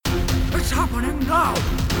What's happening now?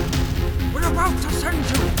 We're about to send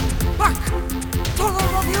you back to the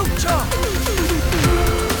future!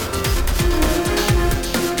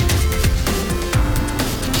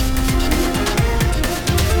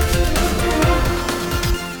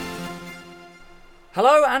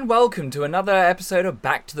 Hello and welcome to another episode of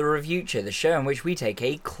Back to the Reviewture, the show in which we take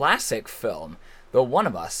a classic film that one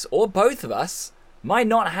of us, or both of us, might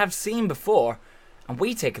not have seen before, and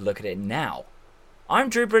we take a look at it now. I'm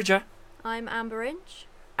Drew Bridger. I'm Amber Inch.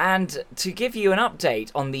 And to give you an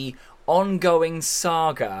update on the ongoing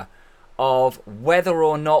saga of whether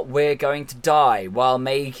or not we're going to die while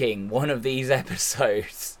making one of these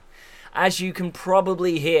episodes, as you can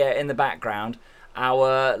probably hear in the background,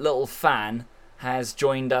 our little fan has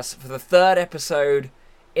joined us for the third episode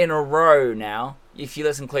in a row now. If you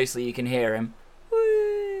listen closely, you can hear him.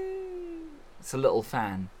 Woo! It's a little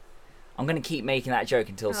fan. I'm going to keep making that joke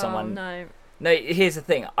until someone... No, here's the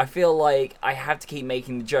thing. I feel like I have to keep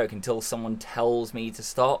making the joke until someone tells me to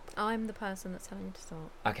stop. I'm the person that's telling you to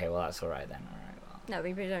stop. Okay, well, that's alright then. Alright, well. No,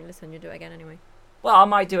 if you don't listen, you'll do it again anyway. Well, I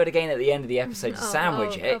might do it again at the end of the episode to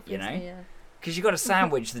sandwich it, you know? Yeah. Because you've got to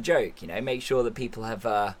sandwich the joke, you know? Make sure that people have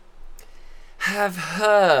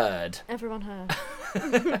heard. Everyone heard.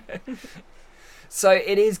 So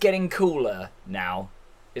it is getting cooler now,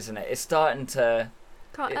 isn't it? It's starting to...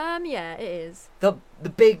 Yeah, it is. The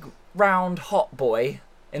big round hot boy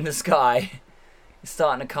in the sky is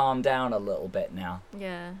starting to calm down a little bit now.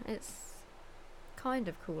 Yeah, it's kind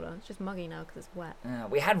of cooler. It's just muggy now because it's wet.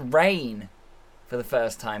 We had rain for the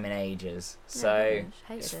first time in ages, so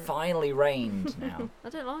it's finally rained now. I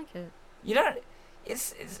don't like it. You don't...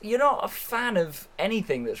 You're not a fan of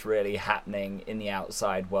anything that's really happening in the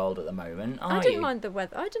outside world at the moment, are you? I didn't mind the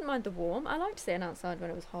weather. I didn't mind the warm. I liked sitting outside when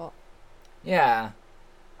it was hot. Yeah.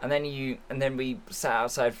 And then we sat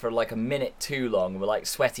outside for like a minute too long. We're like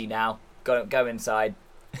sweaty now. Go inside.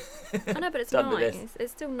 I know, but it's nice.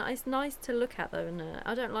 It's still nice. It's nice to look at though, isn't it?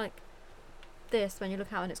 I don't like this when you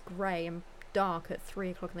look out and it's grey and dark at 3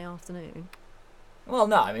 o'clock in the afternoon. Well,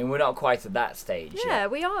 no, I mean, we're not quite at that stage Yeah, yet.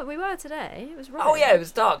 we were today. It was raining. Oh, yeah, it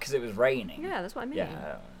was dark because it was raining. Yeah, that's what I mean.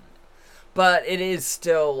 Yeah. But it is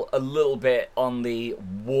still a little bit on the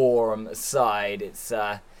warm side. It's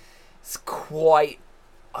quite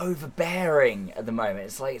overbearing at the moment.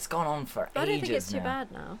 It's like it's gone on for ages now. I don't think it's too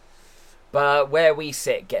bad now. But where we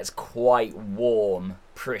sit gets quite warm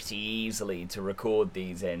pretty easily to record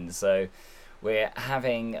these in, so... We're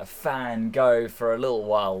having a fan go for a little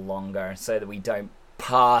while longer so that we don't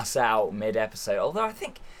pass out mid-episode. Although I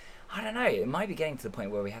don't know, it might be getting to the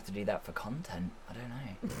point where we have to do that for content. I don't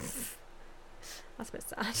know. That's a bit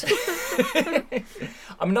sad.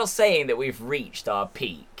 I'm not saying that we've reached our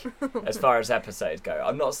peak as far as episodes go.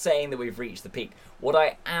 I'm not saying that we've reached the peak. What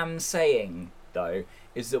I am saying, though,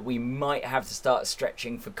 is that we might have to start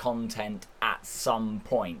stretching for content at some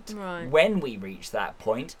point. Right. When we reach that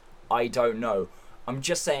point... I don't know. I'm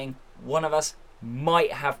just saying one of us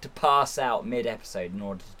might have to pass out mid-episode in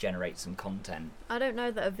order to generate some content. I don't know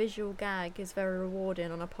that a visual gag is very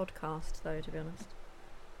rewarding on a podcast, though, to be honest.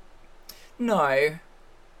 No.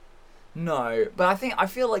 But I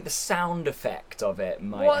feel like the sound effect of it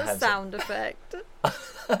might have... What sound effect?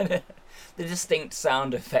 The distinct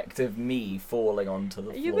sound effect of me falling onto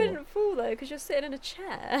the floor. You wouldn't fall, though, because you're sitting in a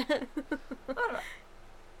chair. I don't know.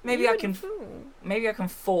 Maybe I can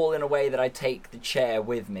fall in a way that I take the chair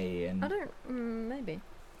with me. And maybe.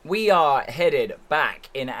 We are headed back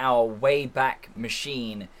in our Wayback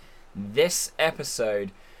Machine this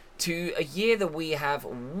episode to a year that we have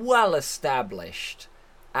well established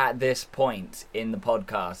at this point in the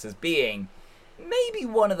podcast as being maybe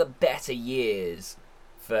one of the better years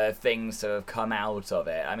for things to have come out of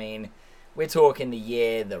it. I mean, we're talking the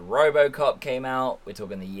year that RoboCop came out. We're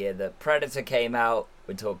talking the year that Predator came out.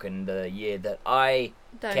 We're talking the year that I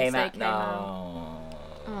came out.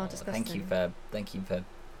 Oh, disgusting. Thank you for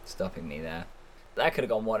stopping me there. That could have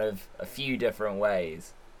gone one of a few different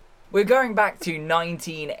ways. We're going back to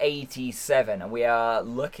 1987, and we are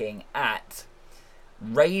looking at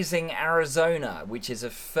Raising Arizona, which is a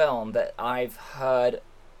film that I've heard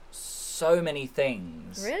so many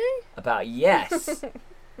things about. Yes.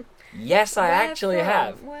 Yes, I actually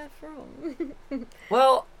have. Where from?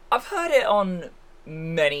 Well, I've heard it on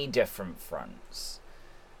many different fronts.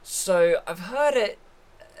 So I've heard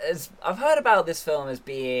about this film as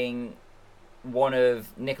being one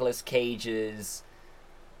of Nicolas Cage's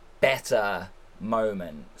better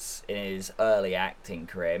moments in his early acting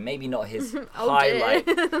career. Maybe not his highlight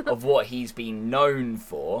of what he's been known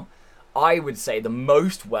for. I would say the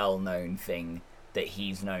most well-known thing that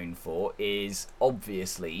he's known for is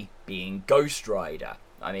obviously being Ghost Rider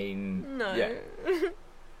I mean, No. yeah.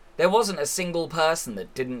 There wasn't a single person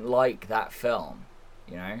that didn't like that film,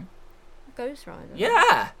 you know? Ghost Rider?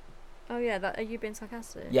 Yeah! Oh yeah, that, are you being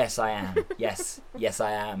sarcastic? Yes, I am. Yes,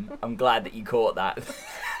 I am. I'm glad that you caught that.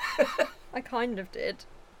 I kind of did.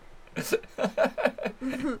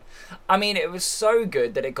 I mean, it was so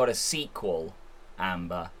good that it got a sequel,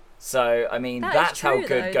 Amber. So, I mean, that's true, how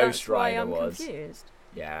good though. Ghost That's why Rider I'm was. Confused.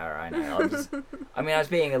 Yeah, I know. I was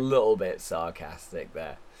being a little bit sarcastic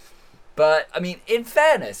there. But, I mean, in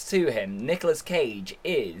fairness to him, Nicolas Cage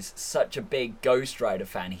is such a big Ghost Rider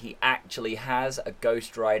fan. He actually has a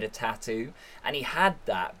Ghost Rider tattoo, and he had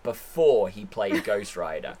that before he played Ghost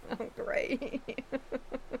Rider. Oh, great.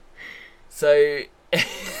 So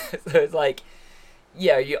it's like,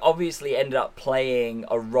 yeah, you obviously ended up playing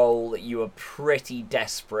a role that you were pretty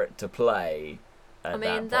desperate to play at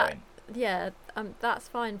that point. Yeah, that's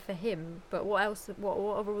fine for him, but what else, what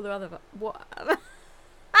are all the other, what...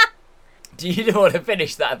 You didn't want to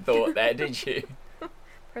finish that thought there, did you?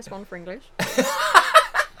 Press 1 for English.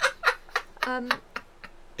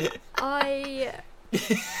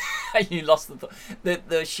 You lost the thought.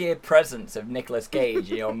 The sheer presence of Nicolas Cage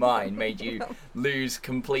in your mind made you lose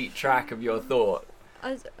complete track of your thought.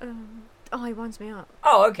 He winds me up.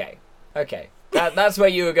 Oh, okay. That's where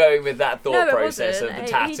you were going with that thought process of the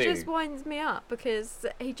tattoo. He just winds me up because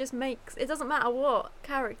he just makes... It doesn't matter what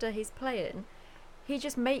character he's playing. He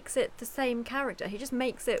just makes it the same character. He just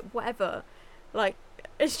makes it whatever. Like,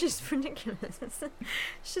 it's just ridiculous. It's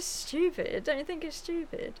just stupid. Don't you think it's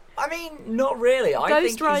stupid? I mean, not really.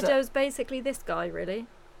 Ghost Rider's basically this guy, really.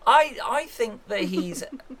 I think that he's...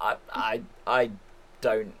 I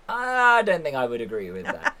don't think I would agree with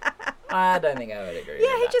that. I don't think I would agree with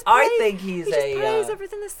that. I think he just plays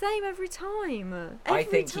everything the same every time. I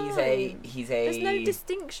think he's a... There's no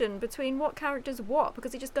distinction between what character's what,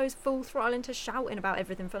 because he just goes full throttle into shouting about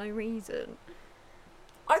everything for no reason.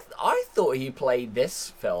 I thought he played this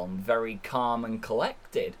film very calm and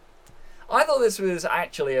collected. I thought this was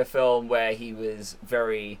actually a film where he was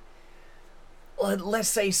very, let's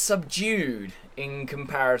say, subdued in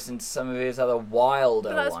comparison to some of his other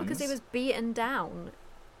wilder ones. But that's because he was beaten down.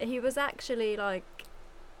 He was actually, like,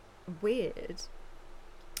 weird.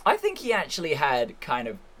 I think he actually had kind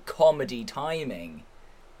of comedy timing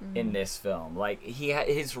in this film. Like, he had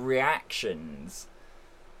his reactions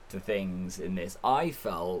to things in this, I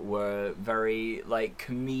felt, were very, like,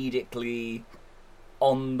 comedically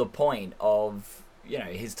on the point of, you know,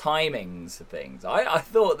 his timings of things. I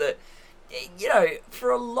thought that, you know, for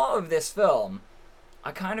a lot of this film,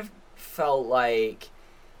 I kind of felt like,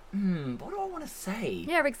 what do I want to say?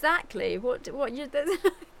 Yeah, exactly. What you...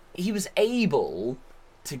 He was able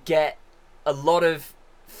to get a lot of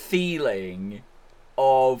feeling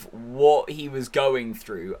of what he was going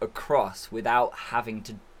through across without having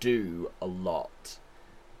to do a lot,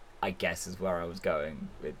 I guess, is where I was going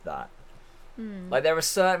with that. Like, there are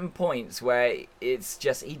certain points where it's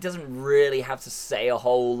just, he doesn't really have to say a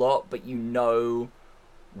whole lot, but you know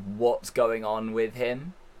what's going on with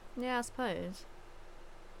him. Yeah, I suppose.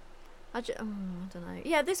 I don't know.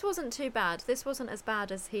 Yeah, this wasn't too bad. This wasn't as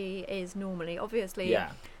bad as he is normally. Obviously,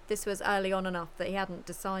 this was early on enough that he hadn't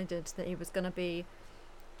decided that he was going to be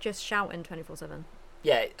just shouting 24/7.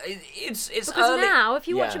 Yeah, it's because early. Now, if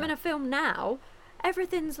you watch him in a film now,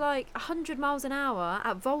 everything's like 100 miles an hour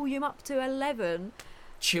at volume up to 11.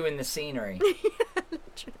 Chewing the scenery. Yeah,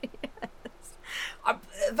 literally, yes.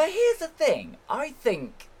 But here's the thing. I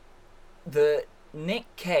think that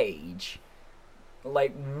Nick Cage,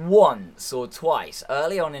 like, once or twice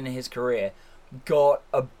early on in his career, got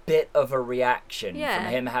a bit of a reaction from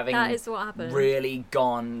him having that is what happened. Really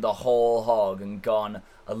gone the whole hog and gone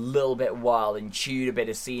a little bit wild and chewed a bit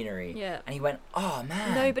of scenery. Yeah. And he went, oh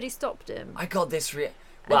man. Nobody stopped him. I got this Well,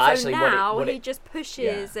 so actually, now what he just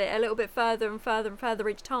pushes it a little bit further and further and further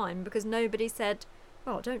each time because nobody said,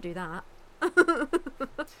 "Oh, don't do that."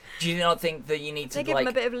 Do you not think that you need to They give him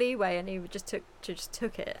a bit of leeway, and he just took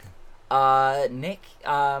it. Nick,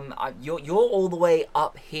 you're all the way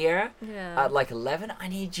up here at like 11. I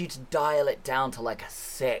need you to dial it down to like a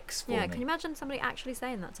 6 for me. Yeah, can you imagine somebody actually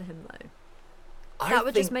saying that to him though? I that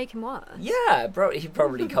would think, just make him worse. Yeah, bro, he'd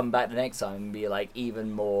probably come back the next time and be like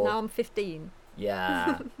even more. Now I'm 15.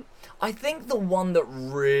 Yeah. I think the one that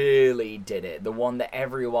really did it, the one that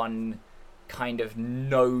everyone kind of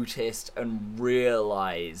noticed and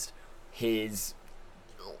realised his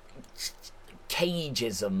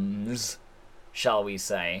cageisms, shall we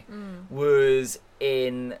say, was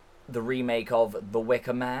in the remake of The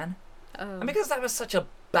Wicker Man. Oh. And because that was such a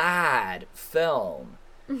bad film,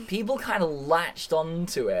 people kind of latched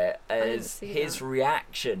onto it as his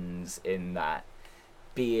reactions in that.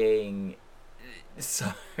 being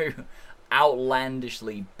so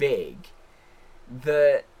outlandishly big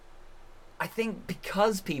that I think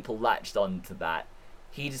because people latched onto that,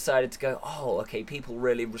 he decided to go, oh, okay, people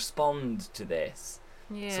really respond to this,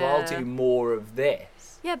 Yeah. so I'll do more of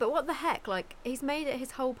this. Yeah, but what the heck? Like, he's made it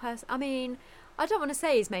his whole I mean, I don't want to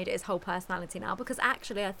say he's made it his whole personality now, because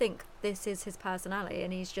actually I think this is his personality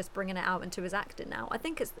and he's just bringing it out into his acting now. I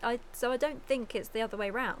don't think it's the other way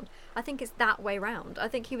round. I think it's that way round. I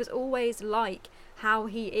think he was always like how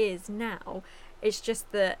he is now. It's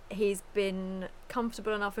just that he's been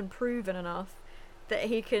comfortable enough and proven enough that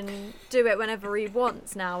he can do it whenever he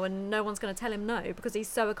wants now, and no one's going to tell him no, because he's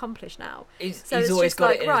so accomplished now. He's So it's always just got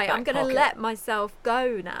like, it in his right, back I'm going to pocket. let myself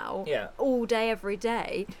go now, Yeah. all day, every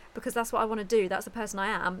day, because that's what I want to do. That's the person I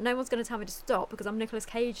am. No one's going to tell me to stop because I'm Nicolas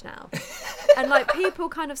Cage now. And like, people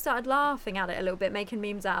kind of started laughing at it a little bit, making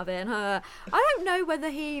memes out of it. And I don't know whether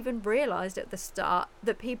he even realised at the start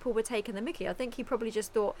that people were taking the mickey. I think he probably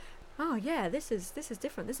just thought, oh yeah, this is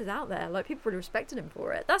different. This is out there. Like, people really respected him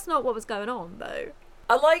for it. That's not what was going on though.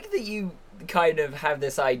 I like that you kind of have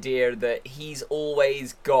this idea that he's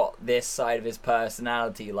always got this side of his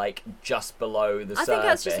personality, like, just below the surface. I think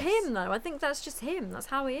that's just him, though. I think that's just him. That's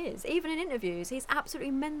how he is. Even in interviews, he's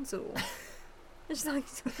absolutely mental. It's like,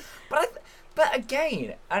 But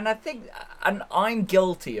again, and I think, and I'm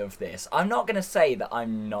guilty of this. I'm not going to say that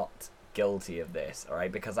I'm not guilty of this, all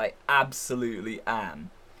right? Because I absolutely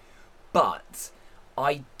am. But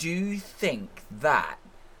I do think that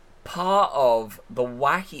part of the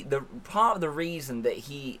reason that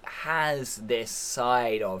he has this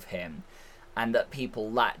side of him and that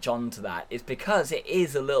people latch onto that is because it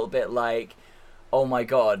is a little bit like, oh my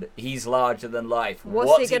god, he's larger than life.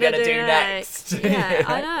 What's he gonna do next? Yeah,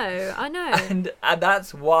 I know. And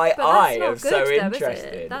that's why But I that's not am good, so though, is it?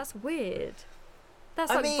 interested. That's weird.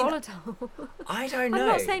 That's I like mean, volatile. I don't know. I'm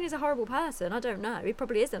not saying he's a horrible person. I don't know. He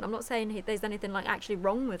probably isn't. I'm not saying there's anything like actually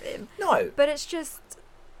wrong with him. No. But it's just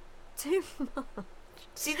too much.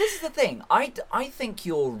 See, this is the thing. I think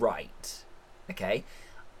you're right. Okay?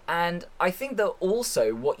 And I think that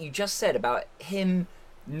also what you just said about him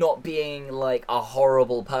not being like a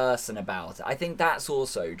horrible person about it, I think that's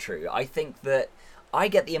also true. I think that I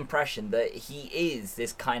get the impression that he is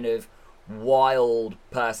this kind of wild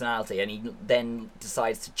personality, and he then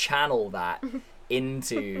decides to channel that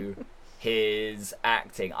into his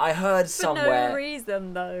acting. I heard somewhere. For no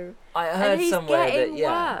reason, though. I heard and he's somewhere getting that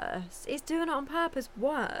yeah. worse. He's doing it on purpose.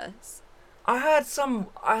 Worse. I heard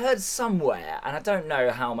somewhere, and I don't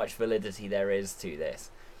know how much validity there is to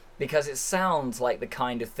this, because it sounds like the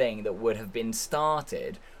kind of thing that would have been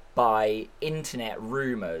started by internet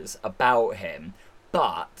rumours about him,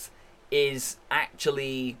 but is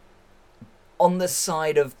actually on the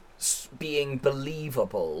side of being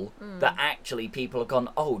believable, that actually people have gone,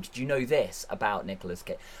 oh, did you know this about Nicolas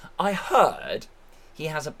Cage? I heard he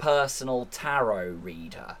has a personal tarot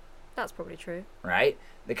reader. That's probably true. Right?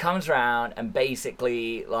 That comes around and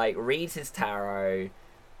basically, like, reads his tarot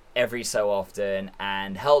every so often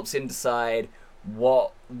and helps him decide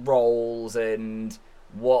what roles and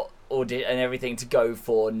what and everything to go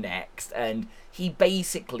for next. And he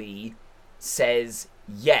basically says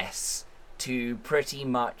yes to pretty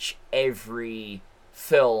much every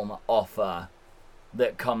film offer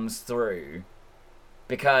that comes through,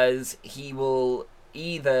 because he will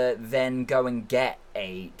either then go and get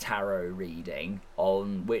a tarot reading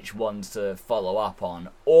on which ones to follow up on,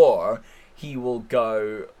 or he will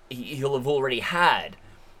go, he'll have already had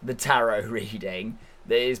the tarot reading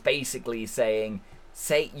that is basically saying,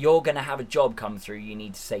 say you're going to have a job come through, you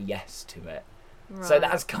need to say yes to it. Right. So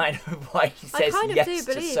that's kind of why he says kind of yes do to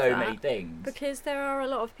believe so that, many things. Because there are a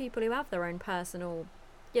lot of people who have their own personal,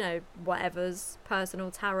 you know, whatever's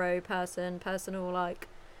personal tarot person, personal, like,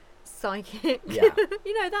 psychic, Yeah.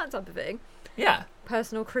 you know, that type of thing. Yeah,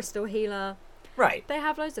 Personal crystal healer. right. They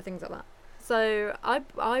have loads of things like that. So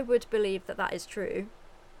I would believe that is true.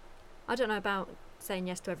 I don't know about saying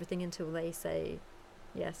yes to everything until they say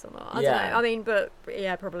yes or not. I don't know. I mean, but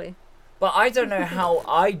yeah, probably. But I don't know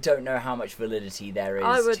how much validity there is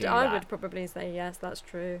I to that. would probably say yes, that's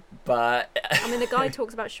true. But I mean, the guy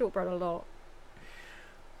talks about shortbread a lot.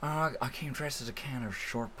 I came dressed as a can of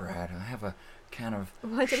shortbread. I have a can of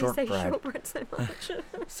Why did he say shortbread. shortbread so much?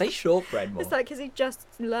 Say shortbread more. It's like because he just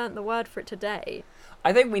learnt the word for it today.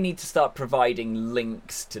 I think we need to start providing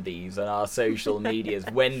links to these on our social medias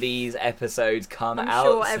when these episodes come I'm out.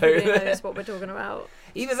 sure so everybody that- knows what we're talking about.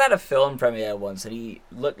 He was at a film premiere once and he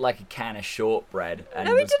looked like a can of shortbread and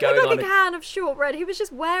No, he was didn't going look on like a can of shortbread. He was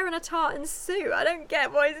just wearing a tartan suit. I don't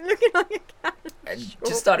get why he's looking like a can of and shortbread.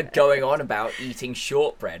 just started going on about eating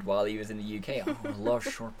shortbread while he was in the UK. Oh, I love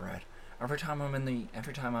shortbread. Every time I'm in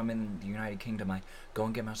the United Kingdom, I go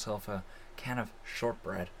and get myself a can of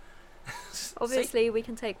shortbread. Obviously, we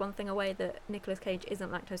can take one thing away that Nicolas Cage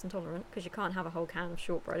isn't lactose intolerant because you can't have a whole can of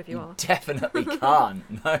shortbread if you are. Definitely can't.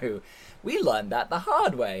 No, we learned that the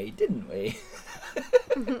hard way, didn't we?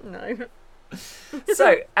 No.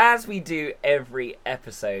 So, as we do every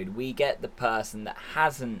episode, we get the person that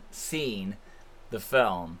hasn't seen the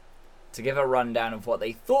film to give a rundown of what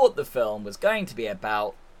they thought the film was going to be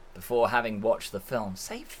about before having watched the film.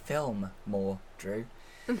 Say film more, Drew.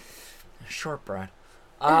 Shortbread.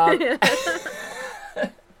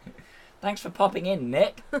 Thanks for popping in,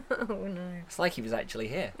 Nick. Oh no. It's like he was actually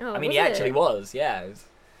here. Oh, I mean, was he actually it? was. Yeah.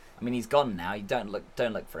 I mean, he's gone now. You don't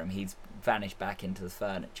look for him. He's vanished back into the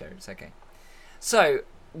furniture. It's okay. So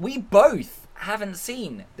we both haven't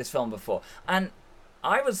seen this film before, and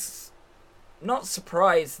I was not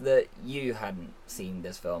surprised that you hadn't seen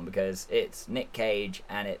this film because it's Nick Cage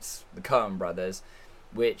and it's the Coen brothers,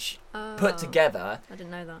 which put Oh, together I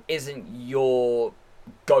didn't know that. isn't your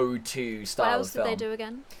go-to style What else of did film. they do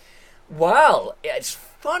again? Well, it's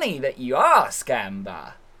funny that you ask,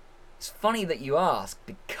 Amber. It's funny that you ask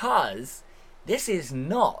because this is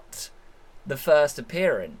not the first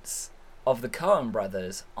appearance of the Coen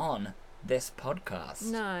brothers on this podcast.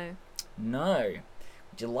 No. No.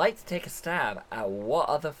 Would you like to take a stab at what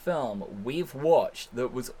other film we've watched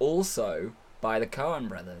that was also by the Coen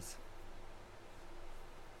brothers?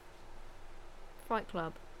 Fight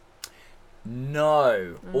Club.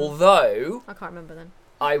 No. Although I can't remember then.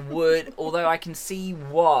 although I can see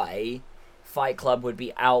why Fight Club would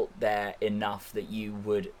be out there enough that you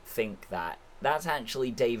would think that. That's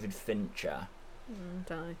actually David Fincher.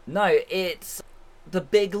 Die. No, it's The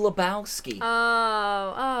Big Lebowski.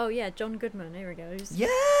 Oh, yeah, John Goodman. Here he goes.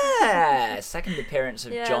 Yeah! Second appearance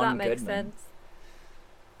of Yeah, John that makes Goodman. sense.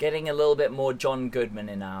 Getting a little bit more John Goodman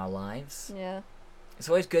in our lives. Yeah. It's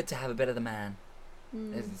always good to have a bit of the man.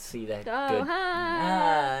 Mm. See that Oh, good.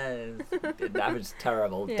 hi. That was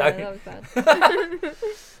terrible. Yeah, Don't. that was bad.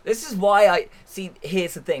 This is why I see.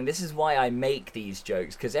 Here's the thing. This is why I make these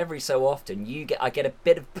jokes because every so often I get a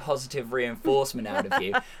bit of positive reinforcement out of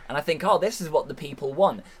you, and I think, oh, this is what the people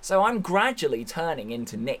want. So I'm gradually turning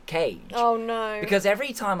into Nick Cage. Oh no. Because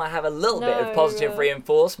every time I have a little bit of No. positive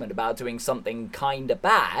reinforcement about doing something kind of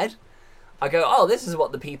bad, I go, oh, this is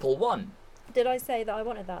what the people want. Did I say that I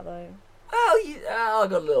wanted that though? Well, I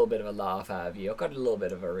got a little bit of a laugh out of you. I got a little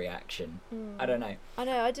bit of a reaction. I don't know. I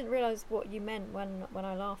know. I didn't realise what you meant when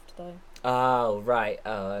I laughed though. Oh, right.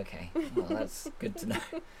 Oh, okay. Well, that's good to know.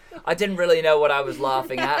 I didn't really know what I was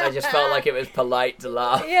laughing at. I just felt like it was polite to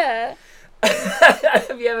laugh. Yeah.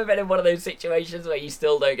 Have you ever been in one of those situations where you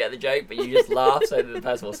still don't get the joke, but you just laugh so that the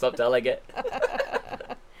person will stop telling it?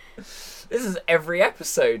 This is every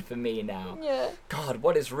episode for me now. Yeah. God,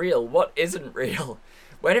 what is real? What isn't real?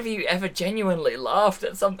 When have you ever genuinely laughed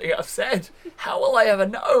at something I've said? How will I ever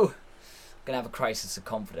know? I'm going to have a crisis of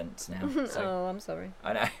confidence now. So. Oh, I'm sorry.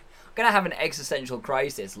 I know. I'm going to have an existential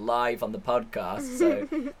crisis live on the podcast, so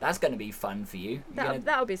that's going to be fun for you. You're going to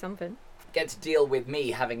That'll be something. get to deal with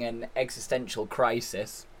me having an existential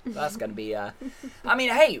crisis. That's going to be... I mean,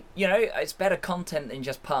 hey, it's better content than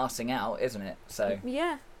just passing out, isn't it? So,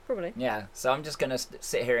 Yeah, probably. yeah. So I'm just going to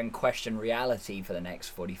sit here and question reality for the next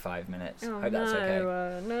 45 minutes. Oh, Hope that's okay.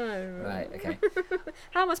 No. Right, okay.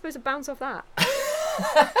 How am I supposed to bounce off that?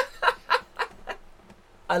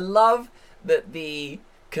 I love that the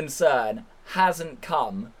concern hasn't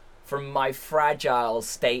come from my fragile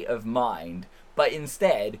state of mind, but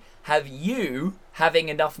instead have you having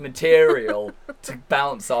enough material to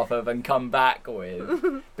bounce off of and come back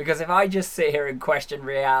with. Because if I just sit here and question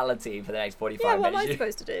reality for the next 45 Yeah, what am I minutes...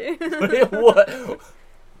 supposed to do?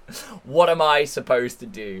 What am I supposed to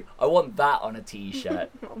do? I want that on a t-shirt.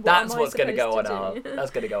 That's am I what's going to go on supposed to our. do?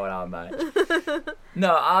 That's going to go on our merch.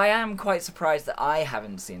 No, I am quite surprised that I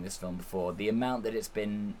haven't seen this film before. The amount that it's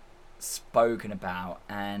been spoken about,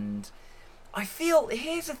 and I feel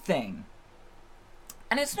here's the thing,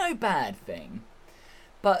 and it's no bad thing,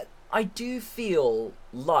 but I do feel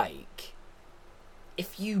like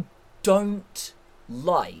if you don't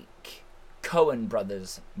like Coen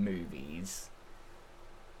Brothers movies,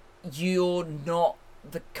 you're not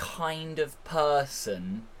the kind of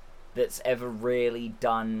person that's ever really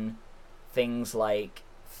done things like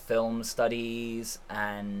film studies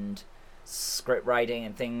and script writing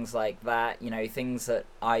and things like that, you know, things that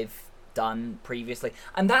I've done previously.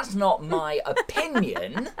 And that's not my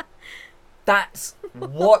opinion. That's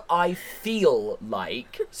what I feel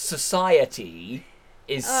like society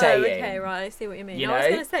is saying. Okay, right, I see what you mean. You I was know?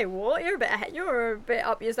 going to say, what? You're a bit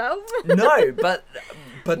up yourself. No, but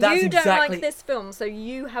that's you don't exactly... like this film, so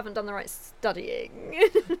you haven't done the right studying.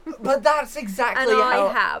 But that's exactly And how...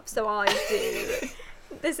 I have, so I do.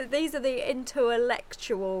 These are the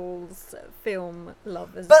intellectuals, film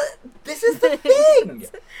lovers. But this is the thing!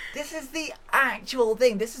 This is the actual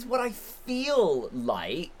thing. This is what I feel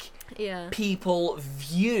like yeah, people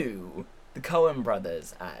view the Coen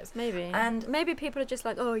brothers as. maybe. And maybe people are just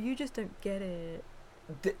like, oh, you just don't get it.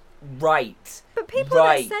 Right. But people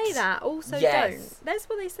Right. that say that also Yes. don't. That's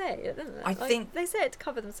what they say, don't they? I think they say it to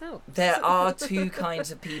cover themselves. There are two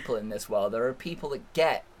kinds of people in this world. There are people that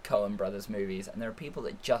get Coen brothers movies, and there are people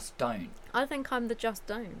that just don't. I think I'm the just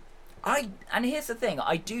don't. And here's the thing,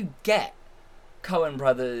 I do get Coen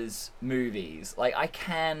brothers movies. Like, I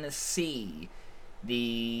can see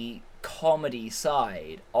the comedy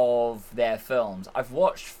side of their films. I've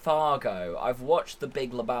watched Fargo, I've watched The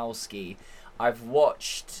Big Lebowski, I've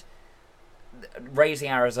watched Raising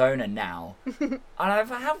Arizona now, and I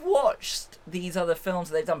have watched these other films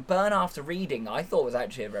that they've done. Burn After Reading, I thought was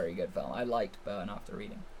actually a very good film. I liked Burn After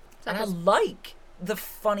Reading. And I like the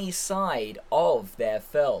funny side of their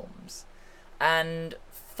films. And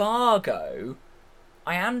Fargo,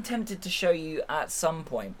 I am tempted to show you at some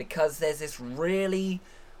point, because there's this really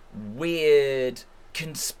weird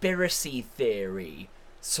conspiracy theory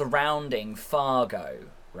surrounding Fargo,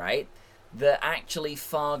 right? That actually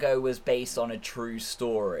Fargo was based on a true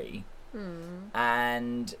story.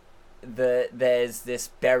 And there's this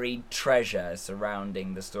buried treasure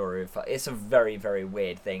surrounding the story of It's a very, very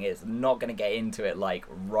weird thing. It's not going to get into it like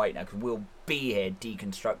right now, because we'll be here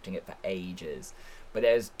deconstructing it for ages. But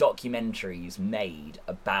there's documentaries made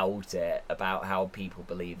about it, about how people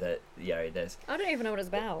believe that, you know, there's... I don't even know what it's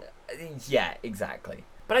about. Yeah, exactly.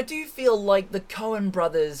 But I do feel like the Coen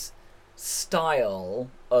brothers' style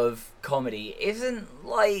of comedy isn't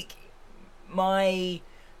like my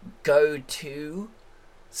go-to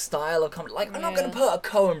style of comedy. Like, I'm not going to put a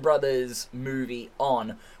Coen brothers movie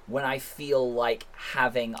on when I feel like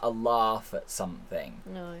having a laugh at something.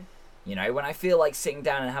 No. You know, when I feel like sitting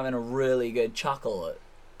down and having a really good chuckle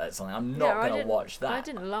at something, I'm not going to watch that. I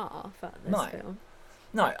didn't laugh at this film.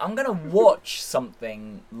 No, I'm going to watch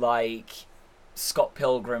something like Scott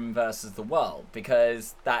Pilgrim versus the World,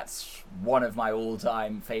 because that's one of my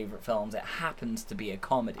all-time favourite films. It happens to be a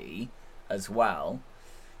comedy as well.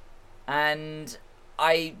 And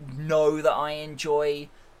I know that I enjoy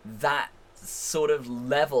that sort of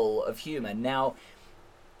level of humour. Now,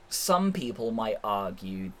 some people might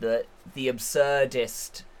argue that the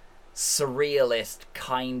absurdist, surrealist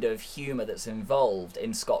kind of humour that's involved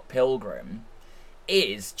in Scott Pilgrim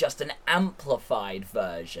is just an amplified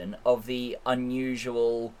version of the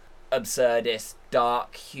unusual, absurdist,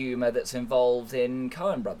 dark humour that's involved in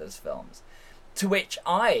Coen brothers films. To which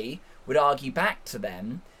I would argue back to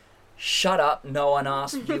them, shut up, no one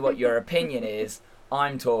asked you what your opinion is,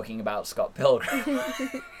 I'm talking about Scott Pilgrim.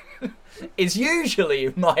 Is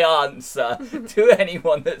usually my answer to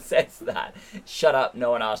anyone that says that. Shut up,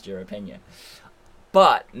 no one asked your opinion.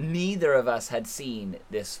 But neither of us had seen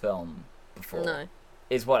this film before. No.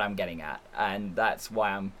 Is what I'm getting at. And that's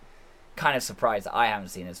why I'm kind of surprised that I haven't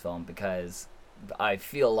seen this film, because I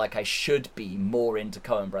feel like I should be more into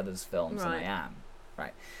Coen brothers films than I am.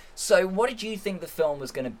 Right. So what did you think the film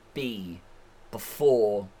was going to be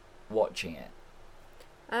before watching it?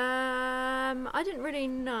 I didn't really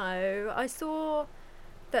know. I saw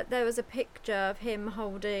that there was a picture of him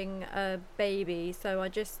holding a baby, so I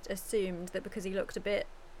just assumed that because he looked a bit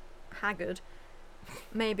haggard,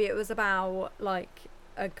 maybe it was about like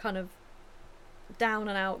a kind of down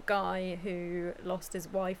and out guy who lost his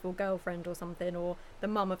wife or girlfriend or something, or the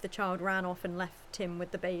mum of the child ran off and left him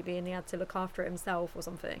with the baby and he had to look after it himself or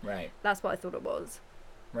something. Right. That's what I thought it was.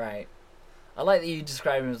 Right. I like that you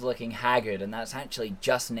describe him as looking haggard, and that's actually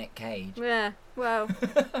just Nick Cage. Yeah, well.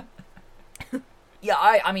 Yeah,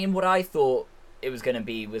 I mean, what I thought it was going to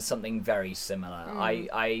be was something very similar.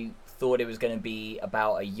 I thought it was going to be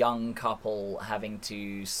about a young couple having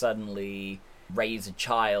to suddenly raise a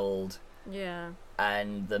child. Yeah.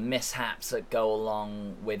 And the mishaps that go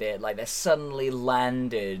along with it. Like, they're suddenly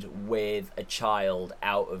landed with a child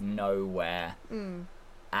out of nowhere.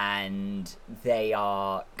 And they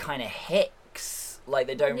are kind of hicks. Like,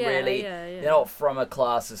 they don't really... Yeah, yeah. They're not from a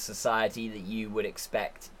class of society that you would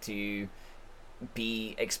expect to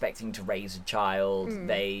be expecting to raise a child.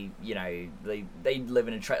 They, you know, they live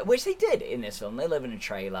in a trailer, which they did in this film. They live in a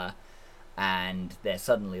trailer, and they're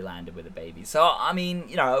suddenly landed with a baby. So, I mean,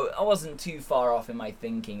 you know, I wasn't too far off in my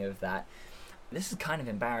thinking of that. This is kind of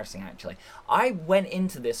embarrassing, actually. I went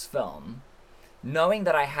into this film knowing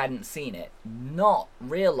that I hadn't seen it, not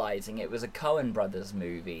realizing it was a Coen Brothers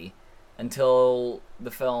movie until the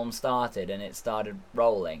film started and it started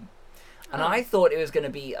rolling. And I thought it was going to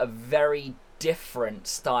be a very different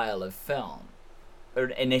style of film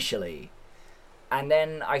initially. And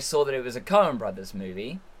then I saw that it was a Coen Brothers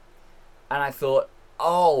movie, and I thought,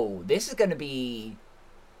 oh, this is going to be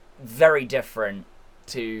very different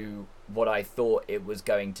to what I thought it was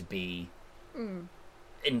going to be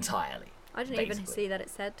entirely. I didn't even see that it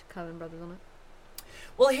said Coen Brothers on it.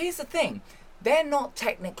 Well, here's the thing. They're not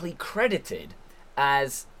technically credited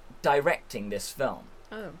as directing this film.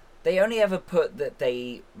 Oh. They only ever put that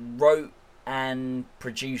they wrote and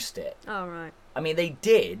produced it. Oh, right. I mean, they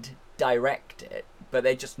did direct it, but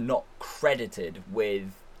they're just not credited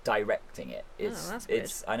with directing it. That's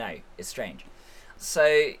weird. I know, it's strange.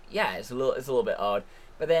 So yeah, it's a little bit odd.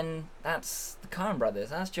 But then that's the Coen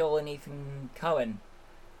Brothers. That's Joel and Ethan Coen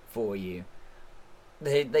for you.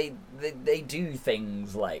 They do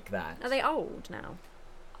things like that. Are they old now?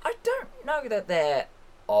 I don't know that they're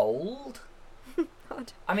old.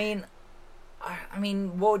 God. I mean,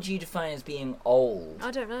 what would you define as being old?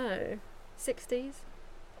 I don't know. 60s?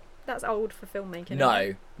 That's old for filmmaking.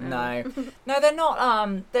 No, no, they're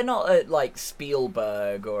not. They're not at like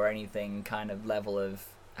Spielberg or anything kind of level of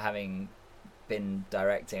having been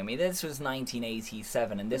directing. I mean, this was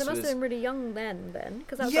 1987, and this they must was have been really young then,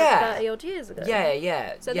 because that was Yeah. like 30 odd years ago.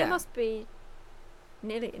 yeah. So they must be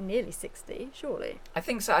nearly 60, surely. I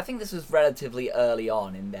think so. I think this was relatively early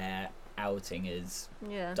on in their outing as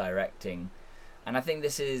Yeah. directing, and I think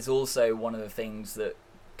this is also one of the things that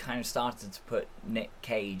kind of started to put Nick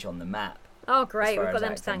Cage on the map. Oh, as great. far We've got as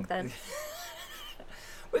them to thank acting. then.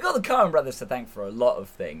 We got the Coen Brothers to thank for a lot of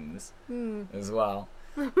things as well.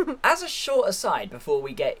 As a short aside, before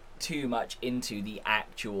we get too much into the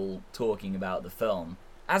actual talking about the film,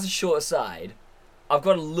 as a short aside, I've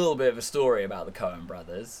got a little bit of a story about the Coen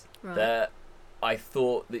Brothers Right. that I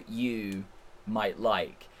thought that you might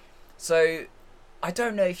like. So, I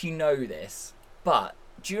don't know if you know this, but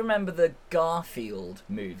do you remember the Garfield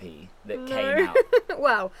movie that came out?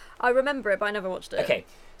 Well, I remember it, but I never watched it. Okay,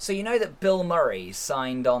 so you know that Bill Murray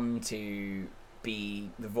signed on to be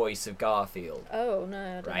the voice of Garfield, Oh, no,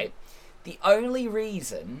 I don't. right? The only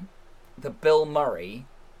reason that Bill Murray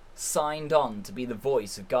signed on to be the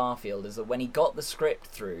voice of Garfield is that when he got the script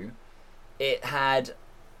through, it had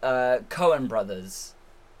Coen Brothers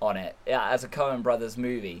on it, as a Coen Brothers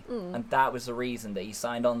movie, and that was the reason that he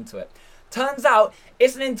signed on to it. Turns out,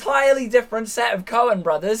 it's an entirely different set of Coen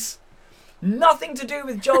Brothers. Nothing to do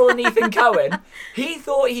with Joel and Ethan Coen. He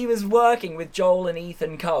thought he was working with Joel and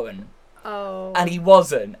Ethan Coen, Oh. and he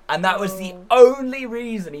wasn't. And that was the only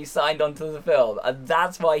reason he signed on to the film. And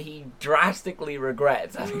that's why he drastically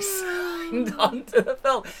regrets having signed on to the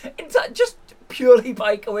film. Just purely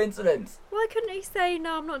by coincidence. Why couldn't he say,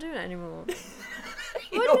 no, I'm not doing it anymore?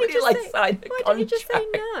 He Why didn't he already just say- signed the Why contract. didn't he just say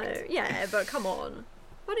no? Yeah, but come on.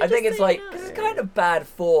 Why didn't I he think just it's say like, no? 'cause it's kind of bad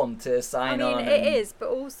form to sign on. it is, but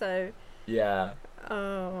also... Yeah.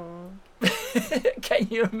 Oh. Can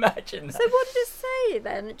you imagine that? So what did it say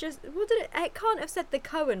then? It can't have said the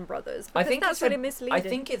Coen Brothers, because I think that's it said, really misleading. I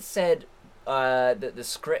think it said that the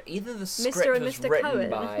script, either the script and was Mr. written Coen.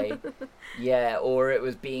 by, yeah, or it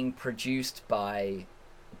was being produced by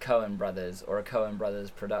Coen Brothers or a Coen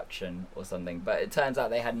Brothers production or something. But it turns out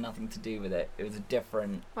they had nothing to do with it. It was a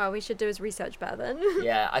different. Well, we should do his research better then.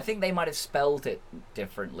 Yeah, I think they might have spelled it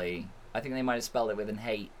differently. I think they might have spelled it with an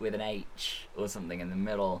H or something in the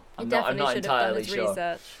middle. He I'm definitely not should have done entirely his sure.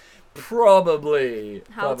 research. Probably.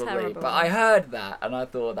 How probably. terrible. But I heard that and I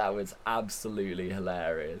thought that was absolutely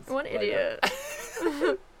hilarious. What an Like, idiot.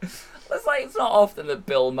 It's like, it's not often that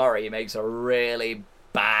Bill Murray makes a really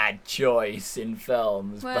bad choice in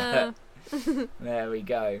films, Well, but there we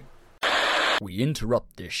go. We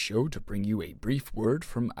interrupt this show to bring you a brief word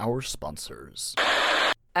from our sponsors.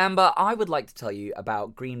 Amber, I would like to tell you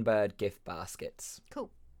about Greenbird gift baskets. cool.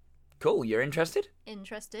 Cool, you're interested?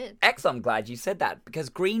 Interested. Excellent, I'm glad you said that, because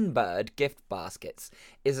Greenbird Gift Baskets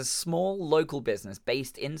is a small local business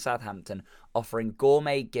based in Southampton offering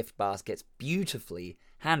gourmet gift baskets beautifully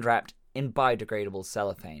hand-wrapped in biodegradable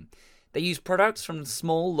cellophane. They use products from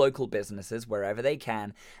small local businesses wherever they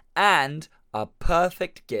can and are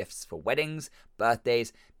perfect gifts for weddings,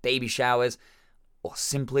 birthdays, baby showers, or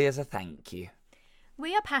simply as a thank you.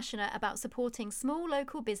 We are passionate about supporting small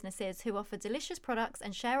local businesses who offer delicious products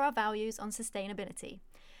and share our values on sustainability.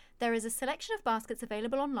 There is a selection of baskets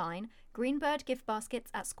available online, Greenbird gift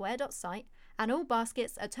baskets at square.site, and all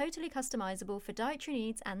baskets are totally customisable for dietary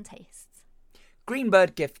needs and tastes.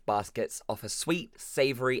 Greenbird gift baskets offer sweet,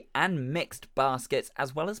 savoury and mixed baskets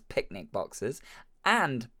as well as picnic boxes,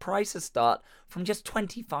 and prices start from just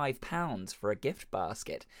 £25 for a gift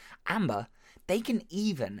basket. Amber, they can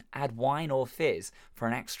even add wine or fizz for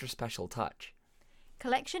an extra special touch.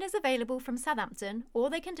 Collection is available from Southampton, or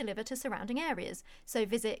they can deliver to surrounding areas. So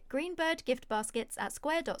visit Greenbird Gift Baskets at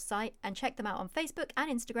square.site and check them out on Facebook and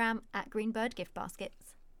Instagram at Greenbird Gift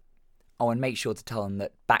Baskets. Oh, and make sure to tell them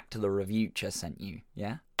that Back to the Revuture sent you,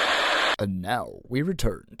 yeah? And now we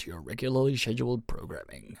return to your regularly scheduled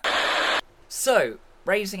programming. So,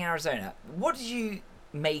 Raising Arizona, what did you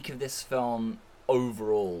make of this film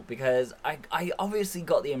overall? Because I obviously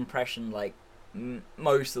got the impression, like,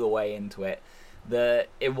 most of the way into it, that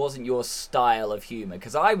it wasn't your style of humour.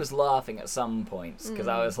 Because I was laughing at some points, because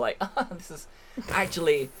I was like, oh, this is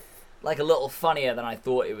actually like a little funnier than I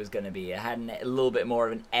thought it was going to be. It had a little bit more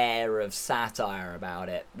of an air of satire about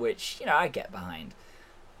it, which, you know, I get behind.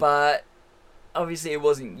 But obviously it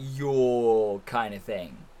wasn't your kind of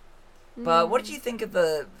thing. But what did you think of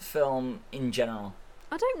the film in general?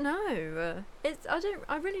 I don't know.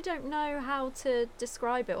 I really don't know how to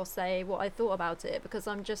describe it or say what I thought about it, because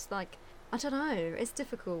I'm just like, I don't know. It's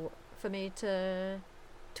difficult for me to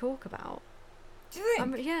talk about. Do you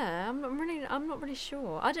think? I'm not really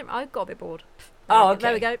sure. I got a bit bored. Oh, okay.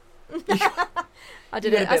 There we go. I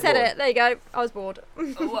did it. I said it. There you go. I was bored.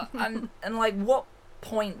 and like, what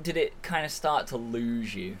point did it kind of start to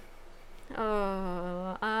lose you?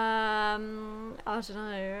 Oh, I don't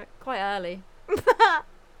know. Quite early.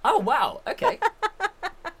 Oh wow. Okay.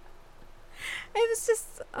 It was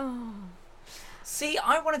just See,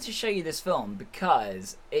 I wanted to show you this film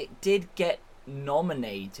because it did get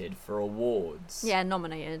nominated for awards. Yeah,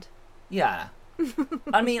 nominated. Yeah.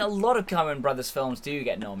 I mean, a lot of Coen Brothers films do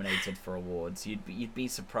get nominated for awards. You'd be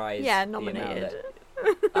surprised. Yeah, nominated.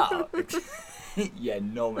 Oh. Yeah,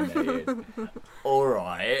 nominated. All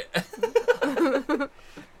right. But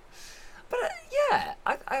yeah,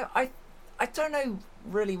 I don't know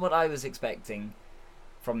really what I was expecting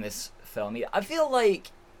from this film. I feel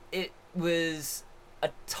like it was a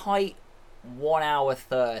tight 1 hour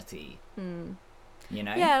 30. You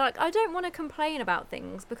know? Yeah, like, I don't want to complain about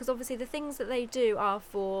things, because obviously the things that they do are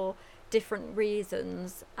for different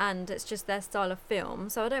reasons, and it's just their style of film.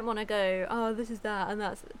 So I don't want to go, oh, this is that and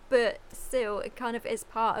that's, but still, it kind of is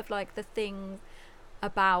part of like the things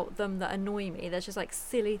about them that annoy me. There's just like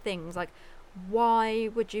silly things, like, why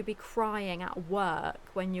would you be crying at work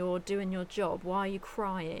when you're doing your job? Why are you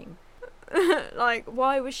crying? Like,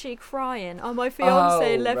 why was she crying? Oh, my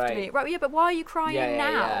fiance left me. Right, yeah, but why are you crying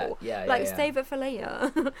now? Like, save it for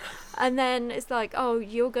later. And then it's like, oh,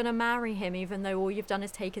 you're gonna marry him even though all you've done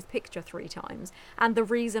is take his picture 3 times. And the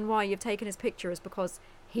reason why you've taken his picture is because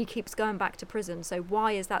he keeps going back to prison. So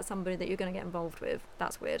why is that somebody that you're gonna get involved with?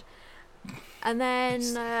 That's weird. And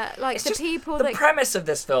then, like, it's the just people the that... premise of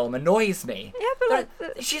this film annoys me. Yeah, but like...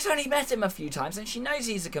 She's only met him a few times and she knows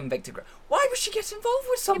he's a convicted... Why would she get involved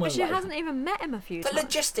with someone but she like hasn't even met him a few times. The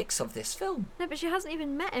logistics of this film. No, but she hasn't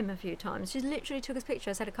even met him a few times. She literally took his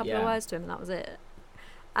picture, said a couple of Yeah. words to him, and that was it.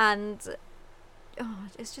 And... oh,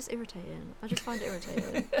 it's just irritating. I just find it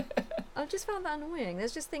irritating. I've just found that annoying.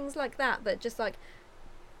 There's just things like that just like...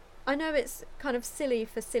 I know it's kind of silly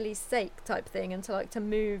for silly's sake type thing, and to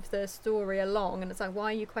move the story along, and it's like,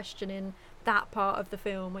 why are you questioning that part of the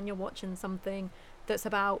film when you're watching something that's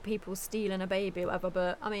about people stealing a baby or whatever?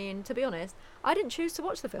 But I mean, to be honest, I didn't choose to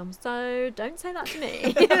watch the film, so don't say that to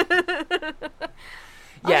me. Yeah.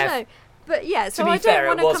 I don't know. But yeah, so to be I don't fair, it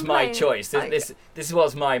want to was complain. my choice. This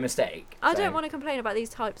was my mistake. I so. don't want to complain about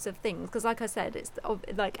these types of things, because like I said, it's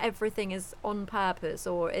like everything is on purpose,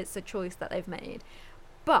 or it's a choice that they've made.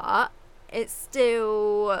 But it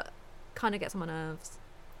still kind of gets on my nerves.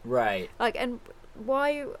 Right. Like, and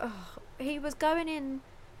why... he was going in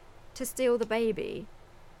to steal the baby,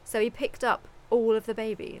 so he picked up all of the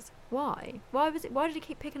babies. Why? Why did he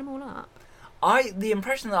keep picking them all up? The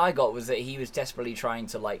impression that I got was that he was desperately trying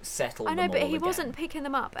to, like, settle them all I know, but he again. wasn't picking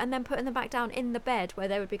them up and then putting them back down in the bed where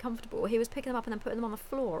they would be comfortable. He was picking them up and then putting them on the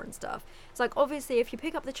floor and stuff. It's like, obviously, if you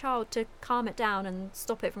pick up the child to calm it down and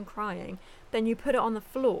stop it from crying, then you put it on the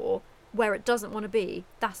floor where it doesn't want to be.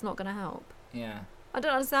 That's not going to help. Yeah. I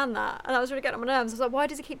don't understand that. And that was really getting on my nerves. I was like, why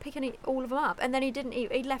does he keep picking all of them up? And then he didn't.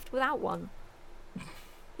 He left without one.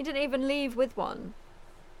 He didn't even leave with one.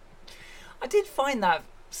 I did find that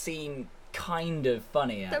scene kind of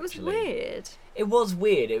funny, actually. That was weird. It was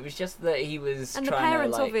weird. It was just that he was And the trying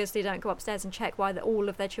parents to, like... obviously don't go upstairs and check why all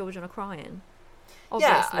of their children are crying.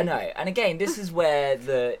 Yeah, Obviously. I know. And again, this is where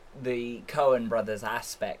the Coen brothers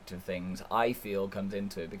aspect of things, I feel, comes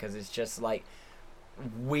into it, because it's just, like,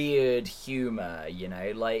 weird humour, you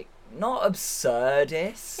know? Like, not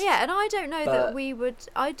absurdist. Yeah, and I don't know but- that we would.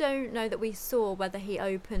 I don't know that we saw whether he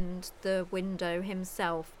opened the window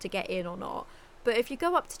himself to get in or not. But if you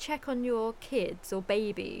go up to check on your kids or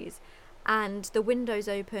babies, and the window's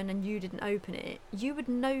open and you didn't open it, you would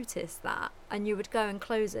notice that, and you would go and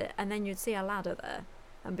close it, and then you'd see a ladder there,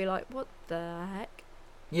 and be like, "What the heck?"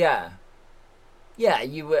 Yeah. Yeah,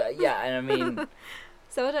 you were... Yeah, and I mean...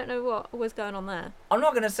 So I don't know what was going on there. I'm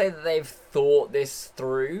not going to say that they've thought this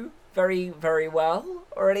through very, very well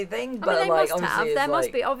or anything, but I mean, they like, must obviously have. it's There must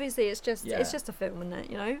like- be. Obviously, it's just Yeah. a film, isn't it?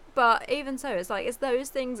 You know. But even so, it's like it's those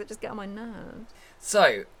things that just get on my nerves.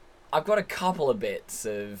 So, I've got a couple of bits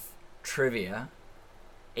of trivia,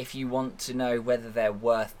 if you want to know whether they're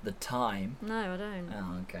worth the time. No, I don't.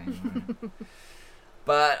 Oh, okay. Right.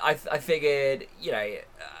 But I figured, you know,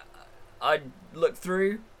 I'd look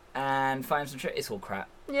through and find some trivia. It's all crap.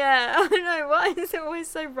 Yeah, I know. Why is it always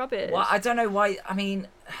so rubbish? Well, I don't know why. I mean,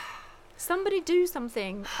 Somebody do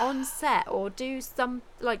something on set, or just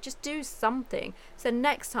do something. So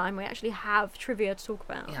next time we actually have trivia to talk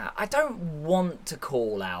about. yeah, I don't want to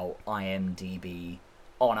call out IMDb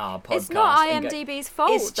on our podcast. It's not and go- IMDb's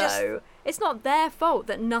fault, It's just- though. It's not their fault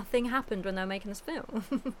that nothing happened when they were making this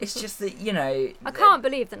film. It's just that, you know... I can't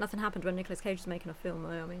believe that nothing happened when Nicolas Cage was making a film, though.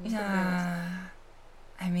 I mean, let's be honest. Yeah,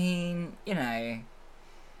 I mean, you know...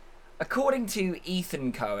 According to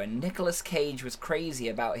Ethan Coen, Nicolas Cage was crazy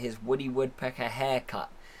about his Woody Woodpecker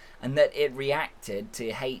haircut, and that it reacted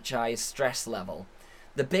to HI's stress level.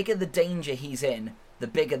 The bigger the danger he's in, the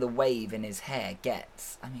bigger the wave in his hair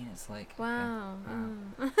gets. I mean, it's like... Wow.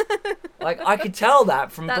 okay, like, I could tell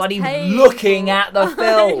that from That's bloody painful. looking at the I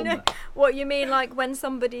film. know. What, you mean like when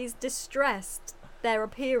somebody's distressed, their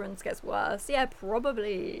appearance gets worse? Yeah,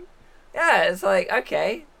 probably. Yeah, it's like,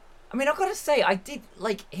 okay. I mean, I've got to say, I did,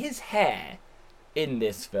 like, his hair in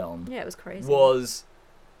this film Yeah, it was crazy. was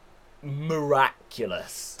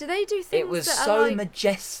miraculous. Do they do things It was that so are like...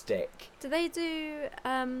 majestic. Do they do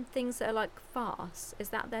things that are like farce? Is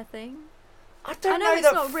that their thing? I I don't know it's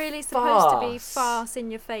that not really supposed to be farce. farce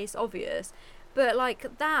in your face, obvious. But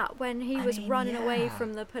like that, when he I was mean, running away yeah.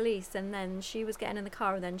 from the police, and then she was getting in the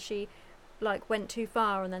car, and then she like went too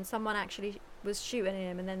far, and then someone actually was shooting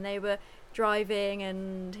him, and then they were driving,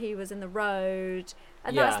 and he was in the road,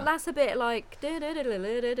 and Yeah. that's a bit like.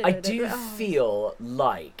 I do feel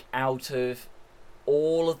like out of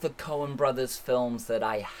all of the Coen Brothers films that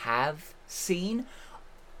I have seen,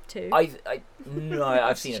 Too. I've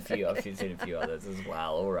seen a few. I've seen a few others as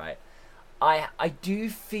well. All right, I do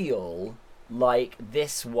feel like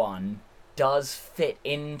this one does fit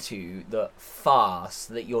into the farce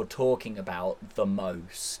that you're talking about the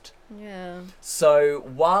most. Yeah. So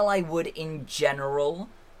while I would in general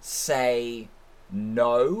say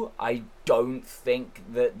no, I don't think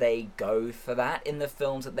that they go for that in the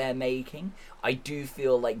films that they're making, I do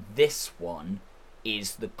feel like this one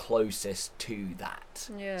is the closest to that.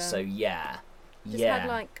 Yeah. So yeah. Just yeah. had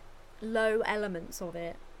like low elements of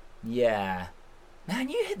it. Yeah. Man,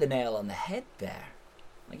 you hit the nail on the head there.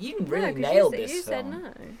 Like, you No, really 'cause nailed you this You said film.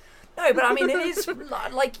 no. No, but I mean, it is,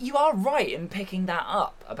 like, you are right in picking that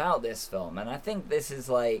up about this film, and I think this is,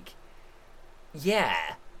 like,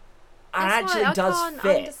 yeah. And That's actually why does I can't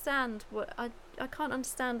fit. understand what I can't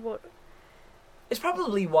understand what. It's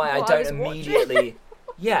probably why what I I don't was watching. immediately...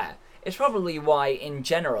 Yeah. It's probably why, in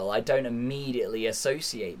general, I don't immediately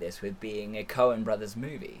associate this with being a Coen Brothers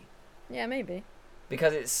movie. Yeah, maybe.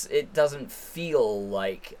 Because it doesn't feel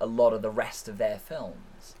like a lot of the rest of their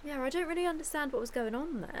films. Yeah, I don't really understand what was going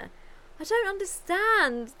on there. I don't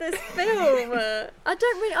understand this film. I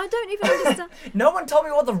don't even understand. No one told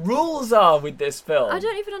me what the rules are with this film. I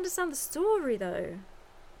don't even understand the story though.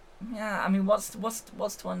 Yeah, I mean, what's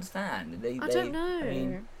to understand? I don't know. I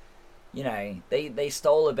mean, you know, they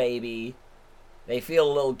stole a baby. They feel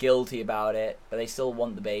a little guilty about it, but they still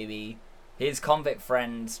want the baby. His convict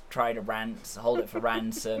friends try to hold it for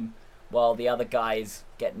ransom, while the other guy's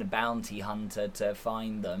getting a bounty hunter to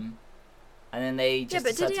find them. And then they just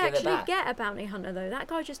yeah, but did he decide to give it actually back. get a bounty hunter though? That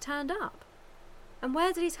guy just turned up. And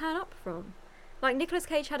where did he turn up from? Like Nicolas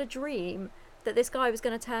Cage had a dream that this guy was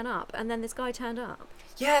going to turn up, and then this guy turned up.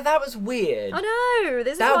 Yeah, that was weird. I know.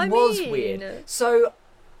 This is That what I was mean. weird. So,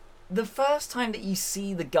 the first time that you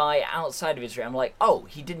see the guy outside of his dream, I'm like, oh,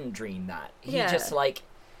 he didn't dream that. He Yeah. just, like,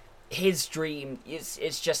 his dream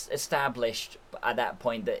it's just established at that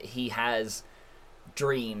point that he has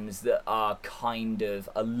dreams that are kind of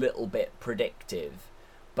a little bit predictive,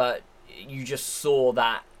 but you just saw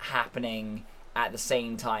that happening at the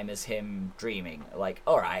same time as him dreaming. Like,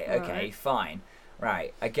 all right, okay, Right. fine,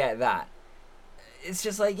 right, I get that. It's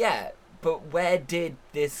just like, yeah, but where did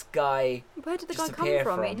this guy? Where did the guy Just come appear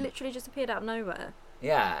from? He from? literally just appeared out of nowhere.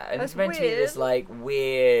 Yeah, and That's it's meant to be this weird. like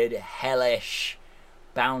weird, hellish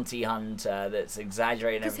bounty hunter that's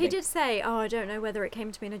exaggerating Because everything. he did say, "Oh, I don't know whether it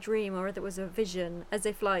came to me in a dream or whether it was a vision," as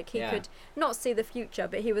if like he Yeah. could not see the future,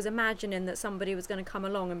 but he was imagining that somebody was going to come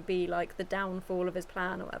along and be like the downfall of his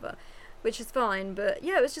plan or whatever, which is fine. But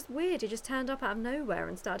yeah, it was just weird. He just turned up out of nowhere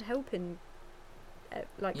and started helping.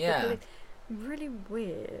 Like the Yeah. police. Really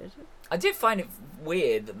weird. I did find it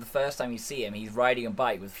weird that the first time you see him, he's riding a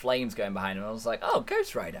bike with flames going behind him. I was like, oh,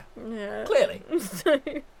 Ghost Rider, Yeah. clearly. So,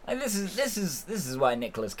 And this is why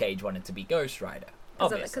Nicolas Cage wanted to be Ghost Rider.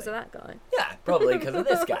 Obviously. because of that guy, Yeah, probably because of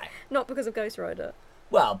this guy. not because of Ghost Rider.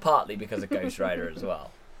 Well, partly because of Ghost Rider as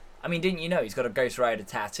well. I mean, didn't you know he's got a Ghost Rider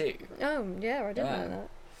tattoo? Oh yeah, I didn't Yeah. know that.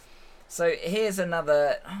 So here's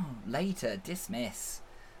another. Oh, later, dismiss.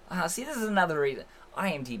 See, this is another reason.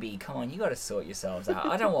 IMDb, come on, you got to sort yourselves out.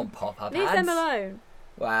 I don't want pop-up Leave ads. them alone.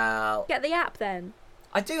 Well, Get the app then.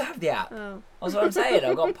 I do have the app. Oh, That's what I'm saying.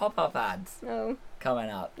 I've got pop-up ads oh, coming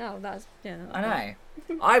up. oh, that's yeah. that's I fine.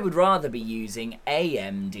 know. I would rather be using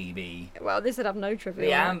AMDB, Well, this would have no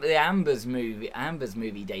trivia. on it. the Amber's movie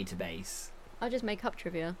database. I'll just make up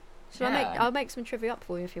trivia. Shall Yeah. I'll make some trivia up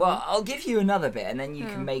for you if you Well, want. I'll give you another bit, and then you Oh.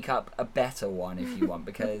 can make up a better one if you want,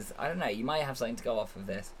 because I don't know, you might have something to go off of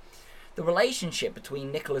this. The relationship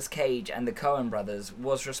between Nicolas Cage and the Coen brothers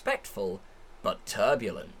was respectful, but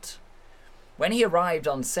turbulent. When he arrived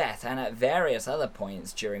on set and at various other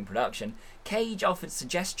points during production, Cage offered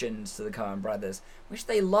suggestions to the Coen brothers, which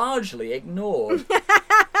they largely ignored.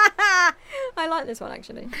 I like this one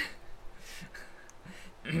actually.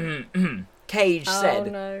 Cage Oh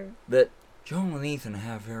said no. that Joel and Ethan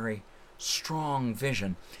have very strong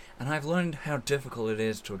vision, and I've learned how difficult it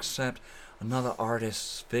is to accept another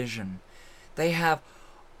artist's vision. They have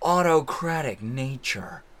autocratic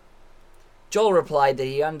nature. Joel replied that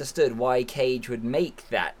he understood why Cage would make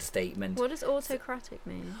that statement. What does autocratic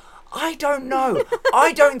mean? I don't know.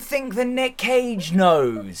 I don't think that Nick Cage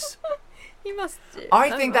knows. He must do.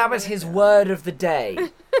 I think that was his word of the day.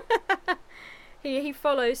 He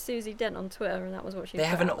follows Susie Dent on Twitter, and that was what she. They put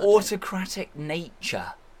have an out that day. autocratic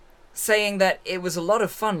nature. Saying that it was a lot of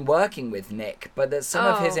fun working with Nick, but that some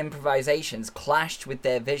of his Oh. improvisations clashed with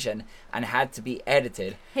their vision and had to be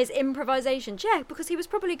edited. His improvisation, yeah, because he was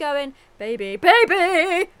probably going, baby,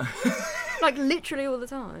 baby, like literally all the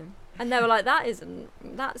time. And they were like,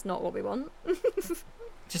 that's not what we want.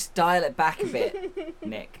 Just dial it back a bit,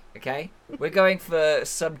 Nick, okay? We're going for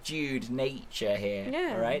subdued nature here,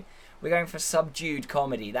 Yeah. alright? We're going for subdued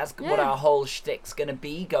comedy. That's what Yeah. our whole shtick's gonna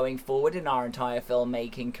be going forward in our entire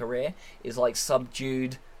filmmaking career, is like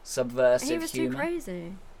subdued, subversive He was humour. too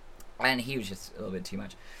crazy. And he was just a little bit too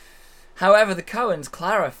much. However, the Coens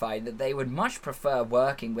clarified that they would much prefer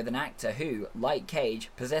working with an actor who, like Cage,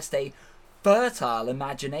 possessed a fertile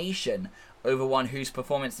imagination over one whose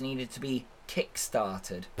performance needed to be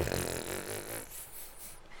kick-started.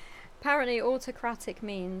 Apparently, autocratic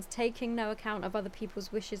means taking no account of other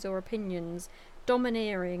people's wishes or opinions,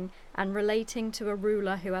 domineering, and relating to a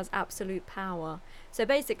ruler who has absolute power. So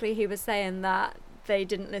basically, he was saying that they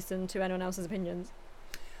didn't listen to anyone else's opinions.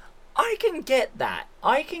 I can get that.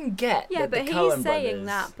 I can get Yeah, that but the he's Coen saying brothers...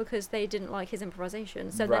 that because they didn't like his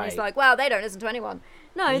improvisation. So then it's Right. like, well, they don't listen to anyone.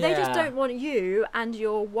 No, they just Yeah. don't want you and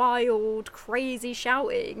your wild, crazy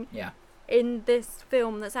shouting Yeah. in this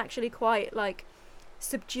film that's actually quite, like,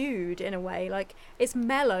 subdued in a way. Like, it's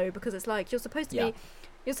mellow because it's like you're supposed to Yeah. be...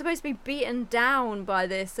 You're supposed to be beaten down by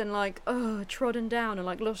this and, like, trodden down and,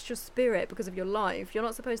 like, lost your spirit because of your life. You're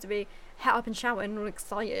not supposed to be het up and shouting and all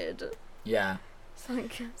excited. Yeah. It's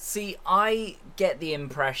like... See, I get the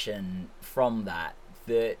impression from that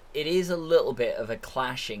it is a little bit of a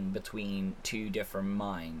clashing between two different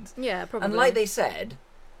minds. Yeah, probably. And like they said,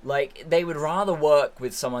 like, they would rather work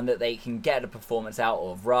with someone that they can get a performance out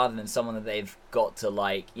of rather than someone that they've got to,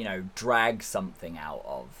 like, you know, drag something out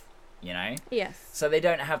of, you know? Yes. So they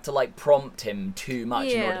don't have to, like, prompt him too much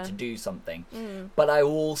in order Yeah. to do something. Mm. But I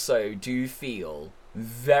also do feel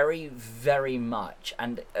very, very much,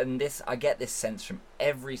 and this, I get this sense from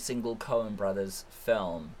every single Coen Brothers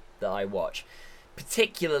film that I watch,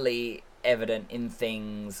 particularly evident in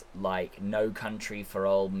things like No Country for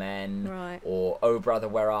Old Men, Right. or Oh Brother,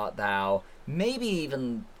 Where Art Thou? Maybe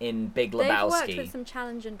even in Big They've Lebowski. worked with some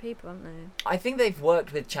challenging people, haven't they? I think they've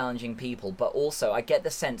worked with challenging people, but also I get the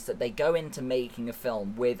sense that they go into making a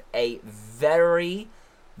film with a very,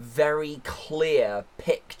 very clear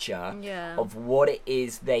picture Yeah. of what it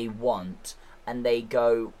is they want, and they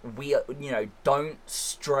go, don't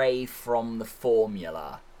stray from the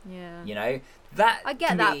formula. Yeah. That I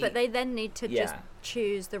get to that, me- but they then need to just Yeah.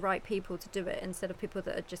 choose the right people to do it instead of people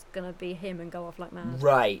that are just gonna be him and go off like mad.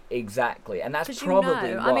 Right, exactly, and that's Because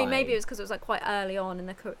probably why. I mean, maybe it was because it was like quite early on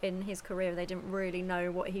in his career. They didn't really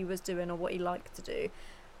know what he was doing or what he liked to do.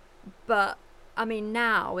 But I mean,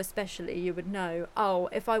 now especially, you would know. Oh,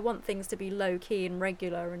 if I want things to be low key and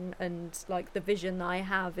regular, and like the vision that I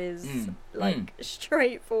have is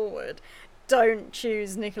straightforward. Don't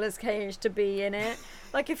choose Nicolas Cage to be in it.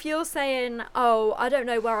 Like, if you're saying, oh, I don't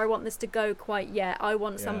know where I want this to go quite yet. I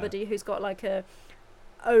want Yeah. somebody who's got like a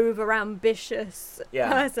over-ambitious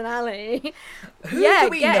personality. Who yeah, do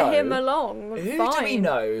we get know? him along. Who Fine. do we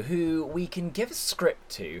know who we can give a script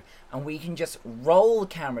to, and we can just roll the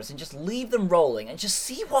cameras and just leave them rolling and just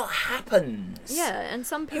see what happens? Yeah, and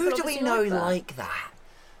some people. Who do we obviously know that. like that?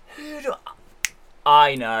 Who do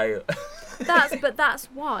I know? That's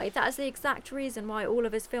why. That is the exact reason why all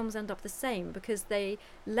of his films end up the same, because they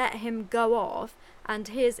let him go off, and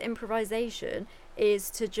his improvisation is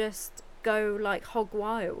to just go like hog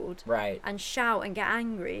wild, Right. and shout and get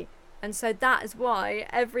angry. And so that is why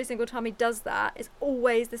every single time he does that, it's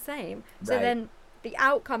always the same. So Right. then the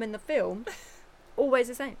outcome in the film, always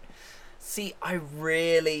the same. See, I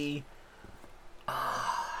really...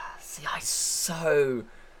 I so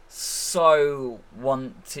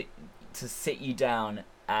want to sit you down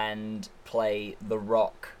and play The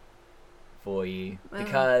Rock for you,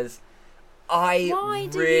 because Why I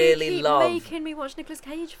do really you keep love... making me watch Nicolas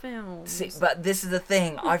Cage films? See, but this is the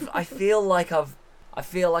thing. I feel like I've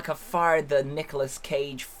fired the Nicolas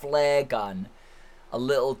Cage flare gun a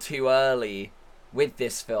little too early with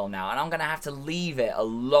this film now, and I'm gonna have to leave it a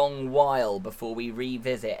long while before we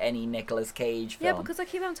revisit any Nicolas Cage film. Yeah, because I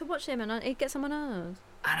keep having to watch him and it gets on my nerves.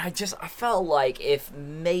 And I felt like if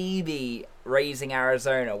maybe Raising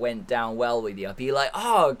Arizona went down well with you, I'd be like,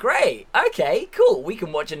 oh, great, okay, cool, we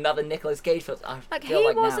can watch another Nicolas Cage film. Like,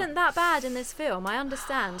 he wasn't that bad in this film, I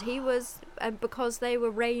understand. He was, because they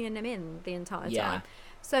were reining him in the entire time.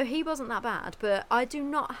 So he wasn't that bad, but I do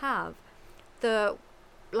not have the,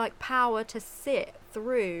 like, power to sit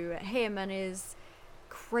through him and his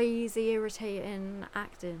crazy, irritating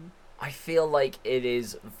acting. I feel like it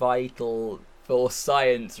is vital for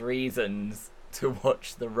science reasons to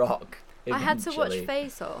watch The Rock. I had to watch eventually.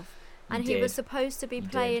 Face Off, and You he was did. supposed to be You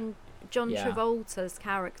did. playing John Yeah. Travolta's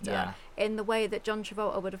character Yeah. in the way that John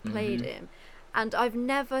Travolta would have played Mhm. him. And I've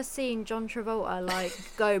never seen John Travolta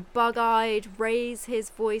like go bug-eyed, raise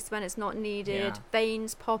his voice when it's not needed, Yeah.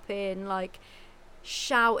 veins pop in, like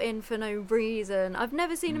shouting for no reason. I've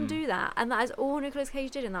never seen him do that, and that is all Nicolas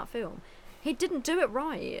Cage did in that film. He didn't do it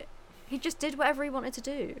right. He just did whatever he wanted to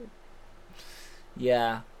do.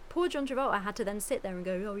 Yeah. Poor John Travolta had to then sit there and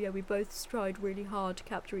go, oh yeah, we both tried really hard to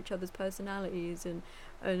capture each other's personalities and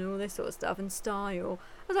all this sort of stuff and style.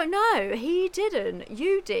 I was like, no, he didn't.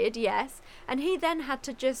 You did, yes. And he then had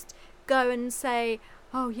to just go and say,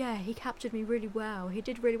 oh yeah, he captured me really well. He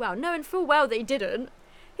did really well. Knowing full well that he didn't.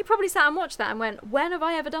 He probably sat and watched that and went, when have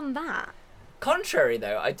I ever done that? Contrary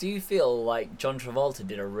though, I do feel like John Travolta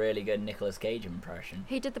did a really good Nicolas Cage impression.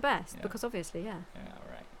 He did the best, Yeah. because obviously, yeah. Yeah,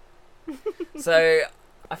 right. So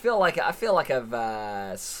I feel like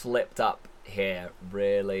I've slipped up here,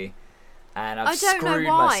 really, and I've I don't screwed know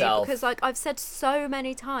why, myself. because like I've said so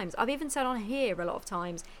many times, I've even said on here a lot of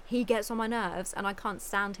times, he gets on my nerves and I can't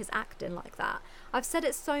stand his acting like that. I've said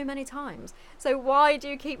it so many times. So why do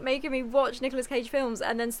you keep making me watch Nicolas Cage films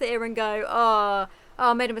and then sit here and go, oh,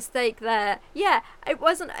 I made a mistake there? Yeah, it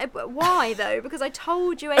wasn't. Why though? Because I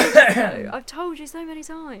told you ages ago. I've told you so many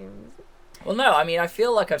times. Well, no, I mean, I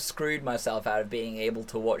feel like I've screwed myself out of being able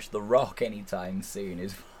to watch The Rock anytime soon,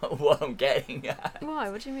 is what I'm getting at. Why?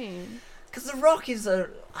 What do you mean? Because The Rock is a...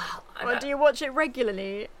 Well, do you watch it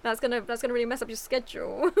regularly? That's gonna really mess up your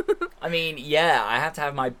schedule. I mean, yeah, I have to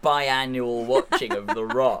have my biannual watching of The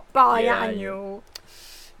Rock. Yeah, Biannual.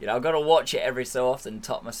 you know, I've got to watch it every so often,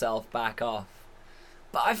 top myself back off.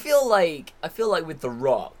 But I feel like with The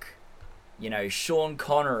Rock, you know, Sean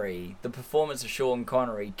Connery, the performance of Sean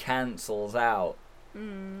Connery cancels out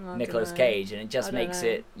Nicolas dunno. Cage, and it I just don't makes know.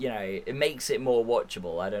 it, it makes it more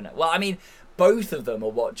watchable. I don't know. Well, I mean, both of them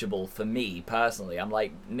are watchable for me personally. I'm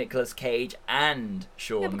like Nicolas Cage and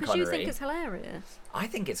Sean Yeah, because Connery. you think it's hilarious. I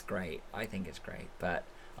think it's great. But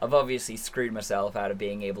I've obviously screwed myself out of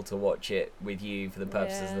being able to watch it with you for the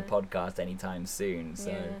purposes of the podcast anytime soon.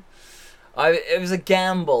 So it was a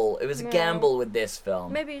gamble. It was a gamble with this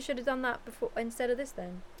film. Maybe you should have done that before instead of this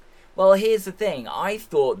then. Well, here's the thing. I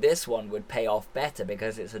thought this one would pay off better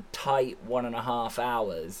because it's a tight 1.5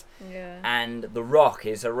 hours, Yeah. and The Rock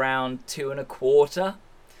is around 2.25.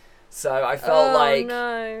 So I felt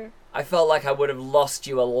no. I felt like I would have lost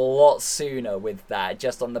you a lot sooner with that,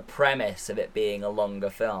 just on the premise of it being a longer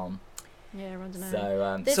film. Yeah, I don't know.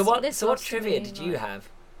 So This- so what this what lost to trivia me, did you like- have?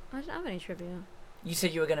 I don't have any trivia. You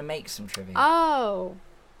said you were going to make some trivia. Oh,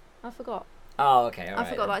 I forgot. Oh, okay. All I right,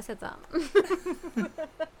 forgot that then. I said that.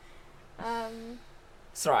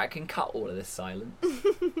 It's alright, I can cut all of this silence.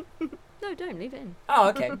 No, don't leave it in. Oh,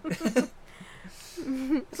 okay.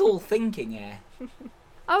 It's all thinking here.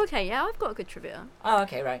 Oh, okay. Yeah, I've got a good trivia. Oh,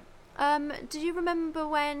 okay, right. Do you remember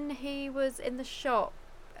when he was in the shop,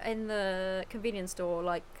 in the convenience store,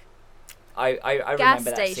 like I gas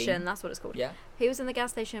remember that station? scene. That's what it's called. Yeah. He was in the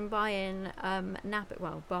gas station buying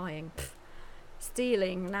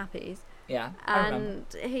stealing nappies, Yeah, I remember.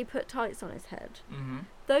 and he put tights on his head. Mm-hmm.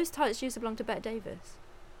 Those tights used to belong to Bette Davis.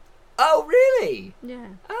 Oh, really? Yeah.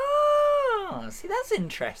 Oh, see, that's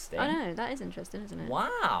interesting. I know, that is interesting, isn't it?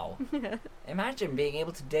 Wow. Yeah. Imagine being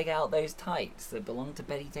able to dig out those tights that belonged to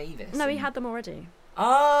Betty Davis. No, he and- had them already.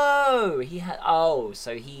 Oh, he had. Oh,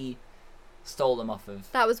 so he stole them off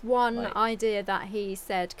of. That was one Like- idea that he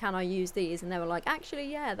said, "Can I use these?" And they were like,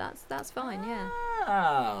 "Actually, yeah, that's fine, yeah."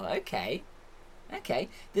 Oh, okay. Okay.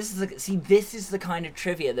 This is the kind of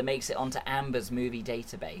trivia that makes it onto Amber's movie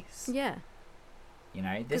database. Yeah, You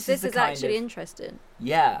know, because this this is the kind actually of, interesting.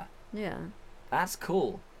 Yeah, Yeah, that's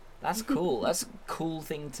cool. That's cool. That's a cool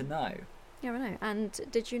thing to know. yeah, I know. And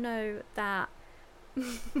did you know that?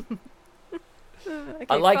 Okay,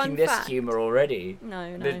 I'm liking fun this fact. humour already.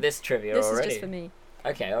 No, no. This trivia This already. is just for me.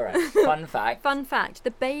 Okay, all right. Fun fact. Fun fact: the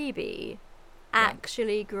baby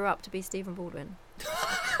actually grew up to be Stephen Baldwin.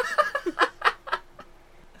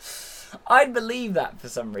 I'd believe that for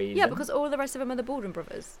some reason. Yeah, because all the rest of them are the Baldwin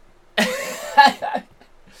brothers.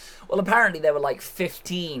 Well, apparently there were like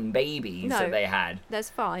 15 babies No. that they had. There's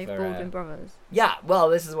 5 For, Baldwin brothers. Yeah, well,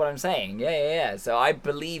 this is what I'm saying. Yeah. So I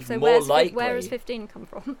believe So more likely. where has 15 come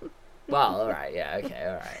from? Well, all right. Yeah. Okay.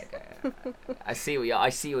 All right. Okay. I see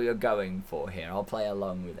what you're going for here. I'll play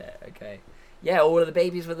along with it. Okay. Yeah, all of the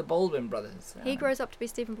babies were the Baldwin brothers. He Yeah. grows up to be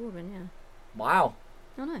Stephen Baldwin. Yeah. Wow.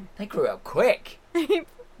 I know. They grew up quick.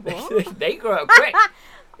 What? They grew up quick.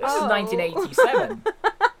 This is Oh. 1987.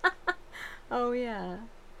 Oh yeah.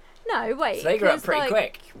 No, wait. So they grew up 'cause, pretty like,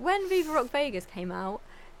 quick. When Viva Rock Vegas came out,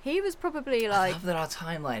 he was probably I like. love that our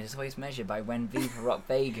timeline is always measured by when Viva Rock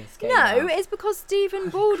Vegas came No, out. it's because Stephen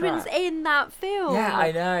Baldwin's crap. in that film. Yeah,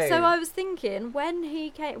 I know. So I was thinking when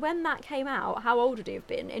that came out, how old would he have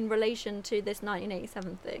been in relation to this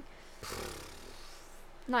 1987 thing?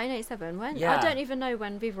 1987. When? Yeah. I don't even know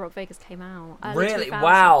when Viva Rock Vegas came out. Early Really? 2000.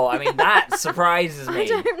 Wow. I mean, that surprises me. I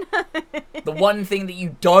don't know. The one thing that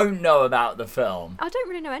you don't know about the film. I don't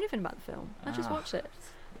really know anything about the film. I just Ah. watched it.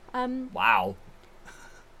 Wow.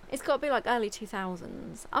 It's got to be like early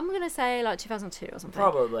 2000s. I'm gonna say like 2002 or something.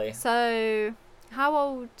 Probably. So, how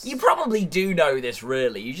old? You probably do know this,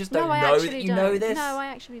 really. You just don't no, I know actually that you don't. know this. No, I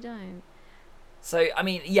actually don't. So, I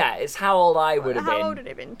mean, yeah, it's how old I would have How been. old would it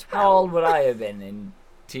have been? 12? How old would I have been in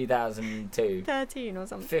 2002? 13 or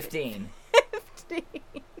something. 15. 15.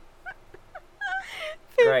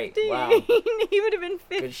 Great, wow. He would have been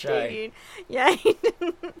 15. Good show. Yeah, he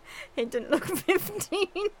didn't look 15.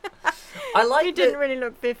 I like He didn't really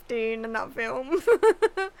look 15 in that film.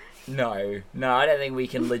 No, I don't think we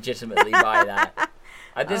can legitimately buy that.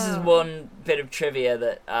 This is one bit of trivia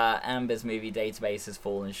that Amber's movie database has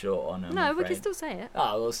fallen short on. I'm No, we can afraid. still say it.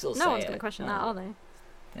 Oh, we'll still say it. No one's going to question that, are they?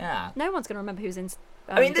 Yeah. No one's going to remember who's in.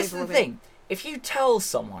 I mean, this is Viva the Rock thing. If you tell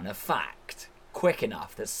someone a fact quick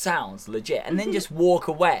enough that sounds legit and then just walk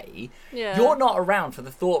away, Yeah. you're not around for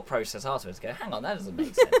the thought process afterwards. Go, hang on, that doesn't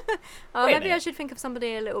make sense. Oh, Wait a maybe I minute. should think of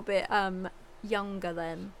somebody a little bit younger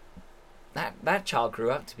then. that child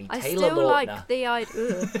grew up to be I Taylor still Lautner. like the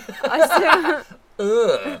idea.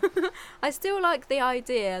 Ugh. I still like the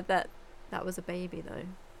idea that was a baby though,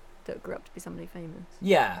 that grew up to be somebody famous.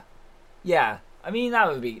 Yeah. I mean, that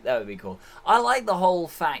would be cool. I like the whole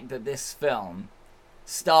fact that this film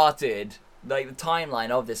started, like the timeline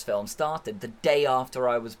of this film started the day after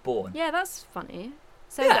I was born. Yeah, that's funny.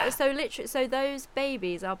 So Yeah. so those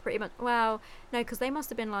babies are pretty much, well, no, because they must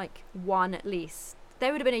have been like one at least.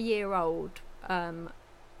 They would have been a year old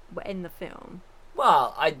in the film.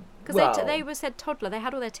 Well, Because they were said toddler. They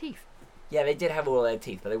had all their teeth. Yeah, they did have all their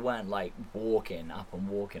teeth, but they weren't like walking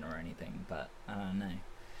or anything. But I don't know.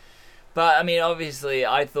 But I mean, obviously,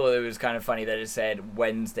 I thought it was kind of funny that it said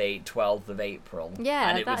Wednesday, 12th of April. Yeah,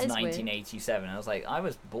 and it that was is weird. 1987. I was like, I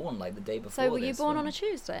was born like the day before. So were you this born film. on a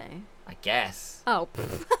Tuesday? I guess. Oh,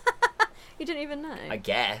 you didn't even know. I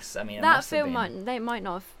guess. I mean, it That must have film been. they might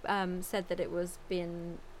not have said that it was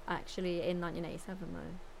being actually in 1987 though.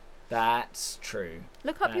 That's true.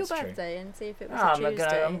 Look up your That's true. birthday and see if it was Oh, a I'm Tuesday.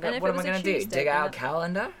 gonna, And if what it am I was a going to do? Tuesday, Dig out a then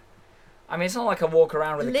calendar? I mean, it's not like I walk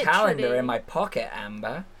around with a calendar Literally. in my pocket,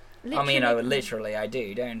 Amber. I mean, literally I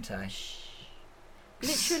do, don't I?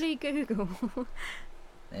 Literally Google.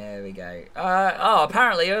 There we go.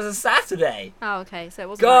 Apparently it was a Saturday. Oh, okay. So it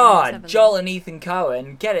wasn't. God, 1987 Joel and Ethan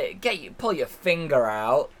Coen, pull your finger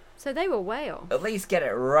out. then. So they were way off. At least get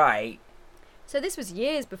it right. So this was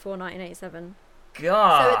years before 1987.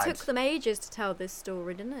 God. So it took them ages to tell this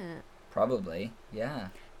story, didn't it? Probably, yeah.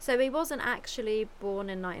 So he wasn't actually born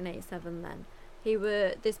in 1987 then.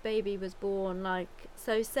 This baby was born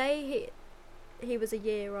so say he was a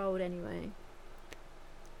year old anyway.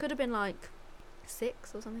 Could have been like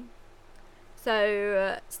 6 or something.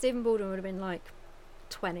 So Stephen Baldwin would have been like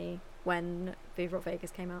 20 when Viva Rock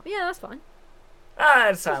Vegas came out. Yeah, that's fine.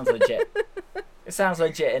 It sounds legit. It sounds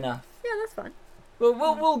legit enough. Yeah, that's fine.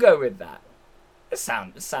 We'll go with that. It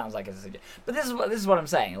sounds like it's legit. But this is what I'm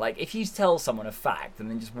saying. Like, if you tell someone a fact and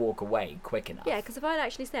then just walk away quick enough. Yeah, because if I'd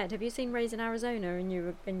actually said, "Have you seen Raising Arizona?" and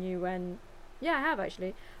you went, "Yeah, I have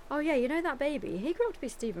actually." Oh yeah, you know that baby? He grew up to be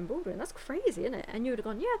Stephen Baldwin. That's crazy, isn't it? And you would have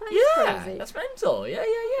gone, "Yeah, that is crazy." That's mental. Yeah.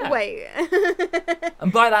 Wait.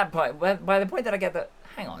 And by that point, by the point that I get that,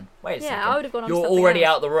 hang on, wait a second. Yeah, I would have gone on to You're something already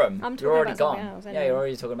else. out the room. I'm You're talking already about gone. something else, Yeah, anyway. you're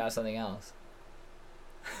already talking about something else.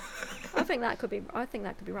 I think that could be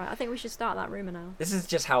right. I think we should start that rumour now. This is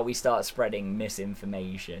just how we start spreading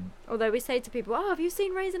misinformation. Although we say to people, "Oh, have you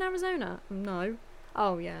seen Raising Arizona?" No.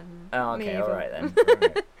 Oh yeah. Oh, Me okay, either. alright then.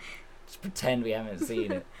 Alright. Just pretend we haven't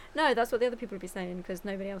seen it. No, that's what the other people would be saying because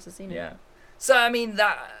nobody else has seen it. Yeah. So, I mean,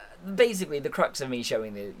 that basically the crux of me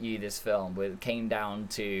showing you this film came down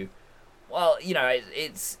to, well, you know,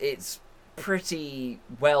 it's pretty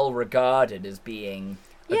well regarded as being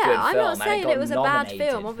a good film. I'm not and saying got it was a bad nominated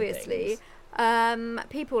film, for obviously. things.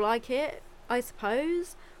 People like it, I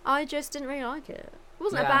suppose. I just didn't really like it. It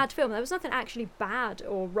wasn't a Yeah. bad film. There was nothing actually bad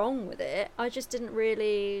or wrong with it. I just didn't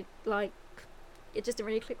really like. It just didn't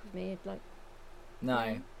really click with me. Like,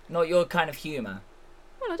 No, not your kind of humour.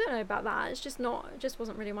 well, I don't know about that. It's just not. It just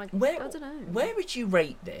wasn't really my. Where, I don't know. Where would you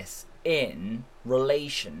rate this in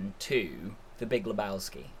relation to The Big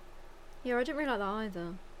Lebowski? Yeah, I didn't really like that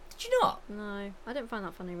either. Did you not? No, I didn't find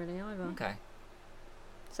that funny really either. Okay.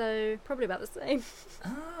 So probably about the same.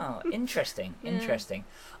 Oh, interesting. Yeah. Interesting.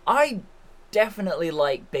 I definitely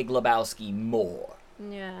like Big Lebowski more.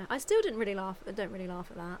 Yeah, I still didn't really laugh. I don't really laugh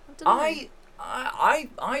at that. I don't know.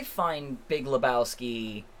 I find Big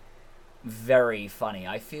Lebowski very funny.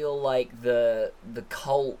 I feel like the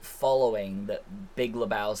cult following that Big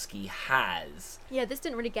Lebowski has. Yeah, this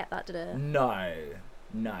didn't really get that, did it? No,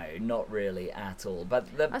 not really at all. But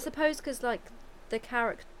I suppose because like the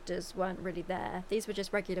characters weren't really there. These were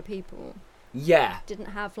just regular people. yeah, Didn't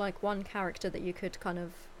have like one character that you could kind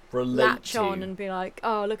of relate latch to. on and be like,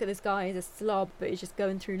 oh, look at this guy, he's a slob, but he's just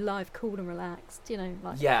going through life cool and relaxed. You know,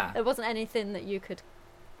 like Yeah, there wasn't anything that you could,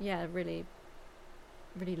 really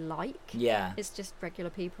like. yeah. It's just regular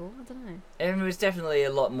people. I don't know. And it was definitely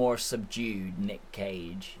a lot more subdued Nick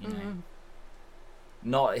Cage. You know, Mm,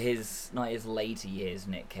 not his later years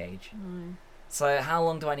Nick Cage. no. So how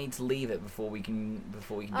long do I need to leave it before we can do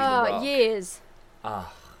the Oh, rock? years.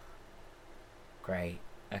 Oh, great.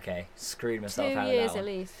 Okay, screwed 2 myself out of years that at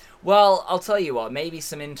one. least. Well, I'll tell you what. Maybe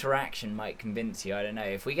some interaction might convince you. I don't know.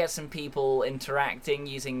 If we get some people interacting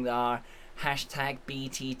using our hashtag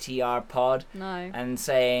BTTRpod No. and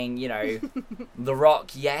saying, you know, The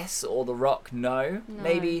Rock yes or The Rock no, No.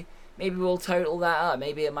 maybe we'll total that up.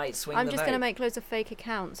 Maybe it might swing I'm the just vote. going to make loads of fake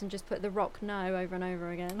accounts and just put The Rock no over and over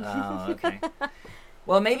again. Oh, okay.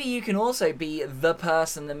 Well, maybe you can also be the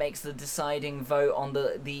person that makes the deciding vote on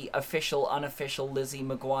the official, unofficial Lizzie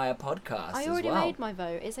McGuire podcast I as already well. made my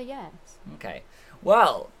vote. It's a yes. Okay.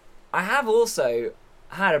 Well, I have also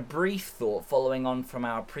had a brief thought following on from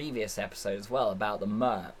our previous episode as well about the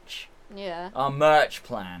merch. Yeah. Our merch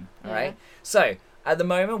plan, Yeah. alright? So, at the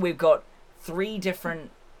moment we've got 3 different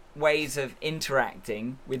ways of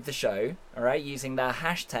interacting with the show, alright, using the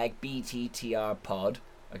hashtag BTTRpod,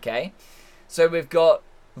 okay? So we've got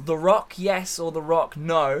The Rock, yes, or The Rock,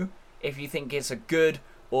 no, if you think it's a good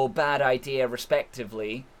or bad idea,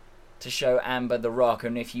 respectively, to show Amber The Rock,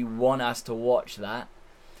 and if you want us to watch that.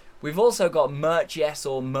 We've also got merch, yes,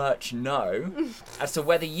 or merch, no, as to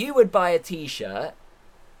whether you would buy a t-shirt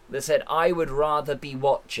that said, I would rather be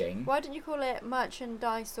watching. Why didn't you call it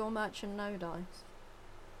merchandise or merchant no dice?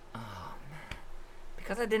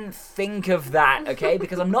 Because I didn't think of that, okay?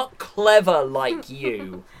 Because I'm not clever like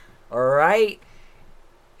you, alright?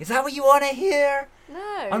 Is that what you want to hear?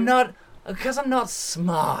 No. I'm not, because I'm not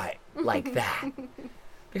smart like that.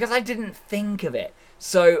 Because I didn't think of it.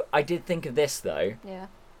 So, I did think of this, though. Yeah.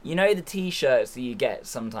 You know the t-shirts that you get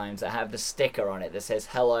sometimes that have the sticker on it that says,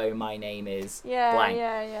 hello, my name is Yeah, blank.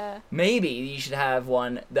 yeah. Maybe you should have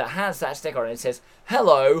one that has that sticker on it that says,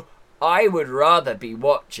 hello, I would rather be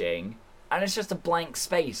watching. And it's just a blank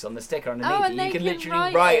space on the sticker underneath. Oh, and and they you can literally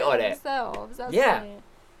write write on it. themselves. That's Yeah. funny.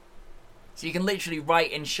 So you can literally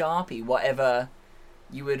write in Sharpie whatever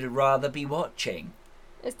you would rather be watching.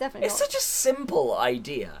 It's definitely It's not. such a simple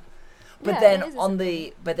idea. But Yeah, then it is a on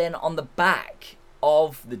simple the back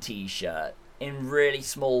of the t-shirt in really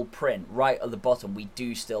small print right at the bottom we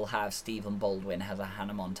do still have Stephen Baldwin has a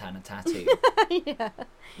Hannah Montana tattoo yeah.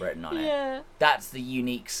 written on it. Yeah. That's the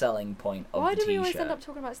unique selling point of Why the do we t-shirt. always end up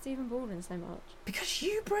talking about Stephen Baldwin so much? Because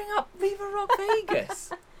you bring up Viva Rock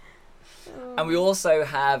Vegas. Oh. And we also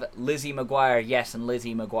have Lizzie McGuire yes and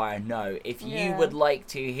Lizzie McGuire no. If you Yeah. would like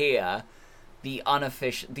to hear the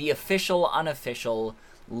official unofficial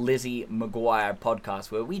Lizzie McGuire podcast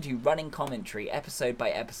where we do running commentary episode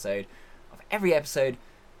by episode of every episode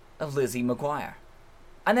of Lizzie McGuire.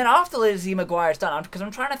 And then after Lizzie McGuire's done, because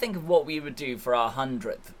I'm trying to think of what we would do for our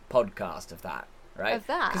 100th podcast of that, right? Of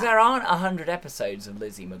that? Because there aren't 100 episodes of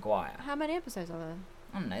Lizzie McGuire. How many episodes are there?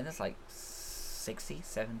 I don't know, there's like 60,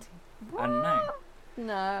 70. I don't know.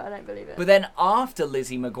 No, I don't believe it. But then after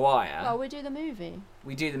Lizzie McGuire, Oh, we do the movie.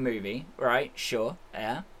 we do the movie, right? Sure,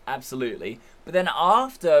 yeah, absolutely. But then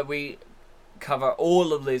after we cover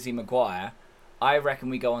all of Lizzie McGuire, I reckon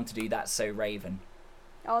we go on to do That's So Raven.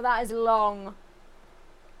 Oh, that is long.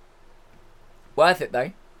 Worth it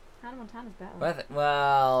though. Hannah Montana's better. Worth it.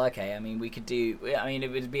 Well, okay. I mean, we could do. I mean,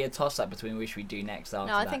 it would be a toss-up between which we do next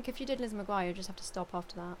after No, I that. think if you did Liz McGuire, you'd just have to stop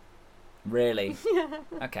after that. Really.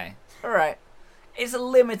 Okay. All right. It's a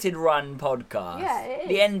limited run podcast. Yeah, it is.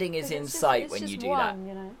 The ending is 'Cause in it's just- sight it's when just you do one, that.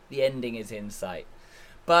 You know? The ending is in sight.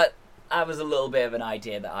 But that was a little bit of an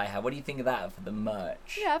idea that I had. What do you think of that for the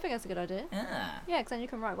merch? Yeah, I think that's a good idea. Ah. Yeah, because then you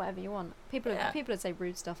can write whatever you want. People Yeah. would say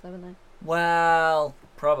rude stuff, though, wouldn't Well,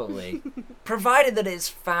 probably. Provided that it's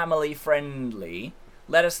family friendly,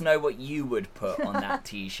 let us know what you would put on that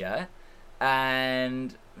t-shirt.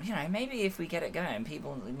 And, you know, maybe if we get it going,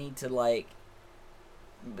 people need to, like,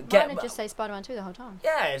 they? get... Why not just say Spider-Man 2 the whole time?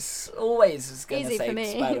 Yeah, it's always going to Easy say for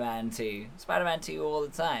me. Spider-Man 2. Spider-Man 2 all the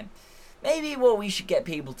time. Maybe what we should get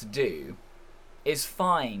people to do is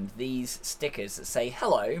find these stickers that say,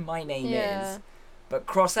 hello, my name Yeah. is... But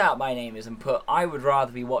cross out my name is and put I would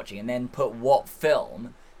rather be watching and then put what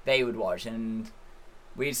film they would watch and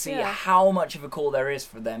we'd see Yeah. how much of a call there is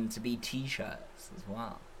for them to be t-shirts as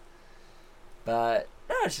well. But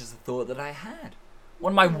that was just a thought that I had.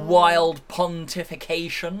 One of my wild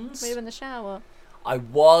pontifications. Were you in the shower? I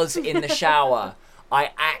was in the shower.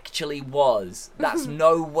 I actually was. That's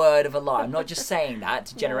no word of a lie. I'm not just saying that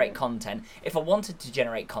to generate No. content. If I wanted to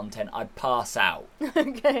generate content, I'd pass out.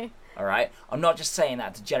 Okay. Alright? I'm not just saying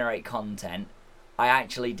that to generate content. I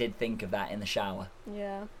actually did think of that in the shower.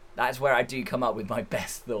 Yeah. That's where I do come up with my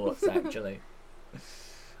best thoughts, actually.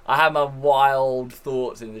 I have my wild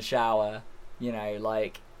thoughts in the shower. You know,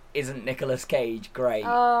 like, isn't Nicolas Cage great?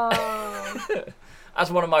 Oh.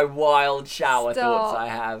 That's one of my wild shower thoughts Stop. I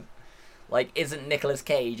have. Like, isn't Nicolas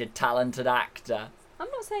Cage a talented actor? I'm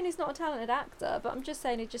not saying he's not a talented actor, but I'm just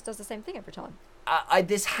saying he just does the same thing every time.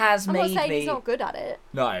 This has I'm made not saying me... he's not good at it.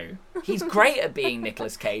 No. He's great at being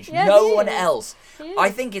Nicolas Cage. Yeah, no he one is. else. He is. I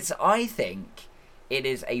think it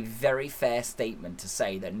is a very fair statement to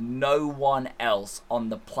say that no one else on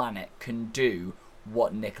the planet can do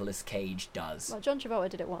what Nicolas Cage does. Well, John Travolta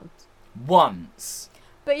did it once. Once.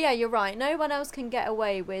 But yeah, you're right. No one else can get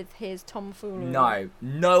away with his tomfoolery.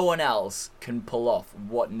 No one else can pull off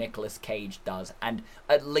what Nicolas Cage does and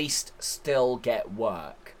at least still get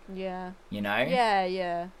work. Yeah. You know? Yeah,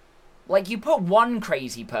 yeah. Like, you put one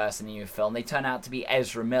crazy person in your film, they turn out to be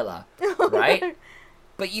Ezra Miller, right?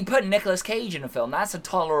 But you put Nicolas Cage in a film, that's a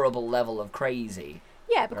tolerable level of crazy.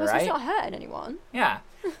 Yeah, because Alright. he's not hurting anyone. Yeah.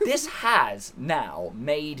 This has now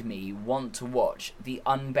made me want to watch The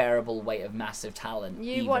Unbearable Weight of Massive Talent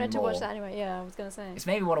You even wanted to more. watch that anyway. Yeah, I was going to say. It's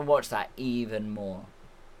made me want to watch that even more.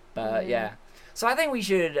 But yeah. So I think we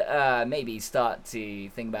should maybe start to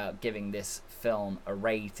think about giving this film a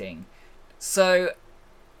rating. So,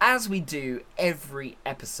 as we do every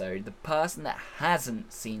episode, the person that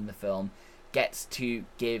hasn't seen the film gets to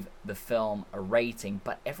give the film a rating.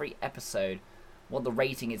 But every episode, what the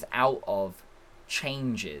rating is out of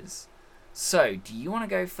changes. So, do you want to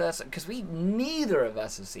go first? Because neither of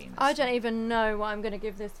us have seen this. I don't even know what I'm going to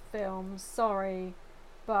give this film. Sorry,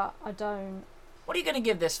 but I don't. What are you going to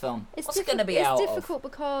give this film? What's it going to be out of? It's difficult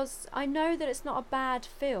because I know that it's not a bad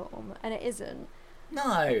film, and it isn't.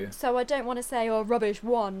 No. So I don't want to say, oh, rubbish,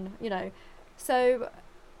 one, you know. So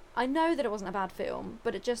I know that it wasn't a bad film,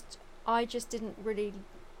 but I just didn't really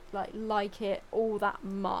like it all that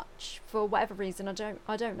much for whatever reason. I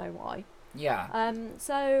don't know why. Yeah.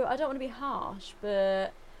 So I don't want to be harsh,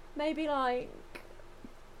 but maybe like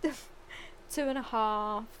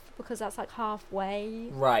 2.5, because that's like halfway.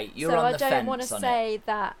 Right, you're on the fence on it. So I don't want to say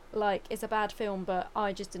that like it's a bad film, but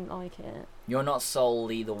I just didn't like it. You're not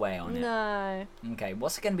sold either way on it. No. Okay,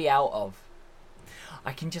 what's it going to be out of?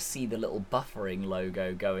 I can just see the little buffering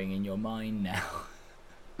logo going in your mind now.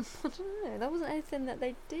 I don't know. That wasn't anything that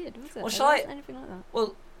they did, was it? Well, There wasn't anything like that.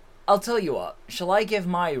 Well, I'll tell you what. Shall I give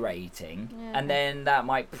my rating? Yeah. And then that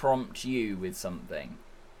might prompt you with something.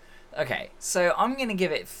 Okay, so I'm going to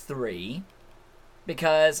give it 3.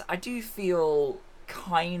 Because I do feel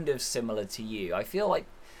kind of similar to you. I feel like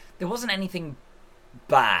there wasn't anything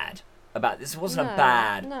bad about this. It wasn't a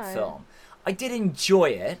bad film. I did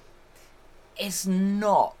enjoy it. It's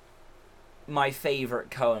not my favourite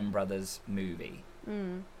Coen Brothers movie.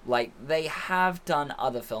 Like, they have done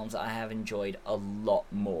other films that I have enjoyed a lot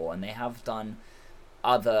more. And they have done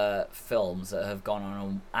other films that have gone on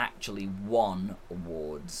and actually won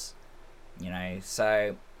awards. You know,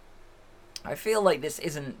 so I feel like this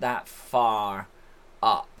isn't that far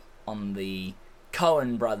up on the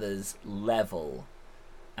Coen Brothers level,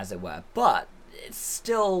 as it were. But it's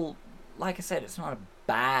still, like I said, it's not a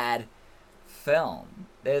bad film.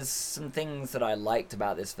 There's some things that I liked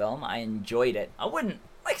about this film. I enjoyed it. I wouldn't,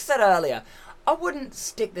 like I said earlier, I wouldn't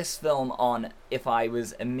stick this film on if I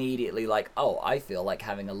was immediately like, oh, I feel like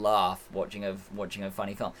having a laugh watching a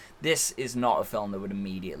funny film. This is not a film that would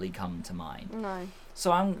immediately come to mind. No.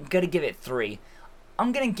 So I'm going to give it 3.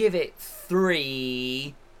 I'm going to give it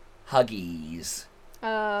 3 Huggies.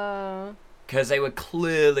 Because they were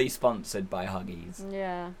clearly sponsored by Huggies.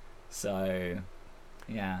 Yeah. So,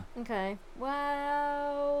 yeah. Okay.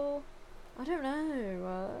 Well, I don't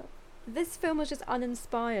know. This film has just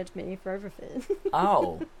uninspired me for everything.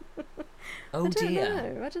 Oh. Oh, I don't dear.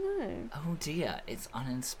 know. I don't know. Oh, dear. It's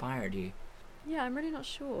uninspired you. Yeah, I'm really not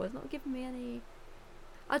sure. It's not giving me any...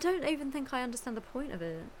 I don't even think I understand the point of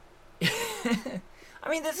it. I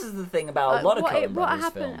mean, this is the thing about a lot of Coen Brothers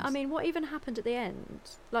happened? films. I mean, what even happened at the end?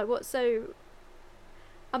 Like, what? So,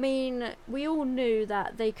 I mean, we all knew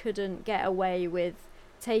that they couldn't get away with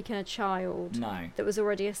taking a child that was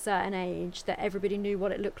already a certain age, that everybody knew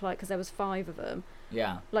what it looked like because there was 5 of them.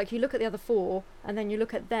 Yeah. Like, you look at the other 4, and then you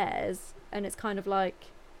look at theirs, and it's kind of like,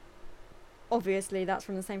 obviously that's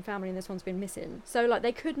from the same family and this one's been missing. So, like,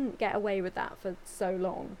 they couldn't get away with that for so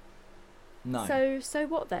long. No. So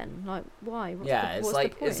what then? Like, why? What's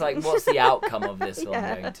it's like what's the outcome of this film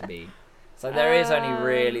going to be? So there is only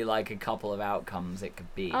really like a couple of outcomes it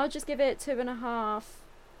could be. I'll just give it 2.5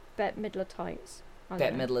 Bette Midler tights.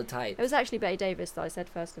 Bette Midler tights. It was actually Betty Davis that I said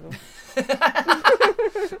first of all.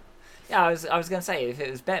 Yeah, I was gonna say, if it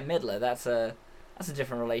was Bette Midler, that's a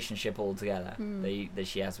different relationship altogether that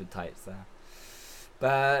she has with tights there.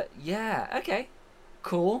 But yeah, okay,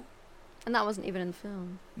 cool. And that wasn't even in the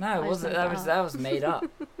film. No, it wasn't. That was made up.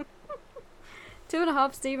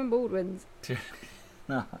 2.5 Stephen Baldwins.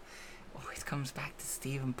 No, always comes back to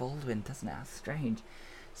Stephen Baldwin, doesn't it? How strange.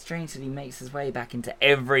 Strange that he makes his way back into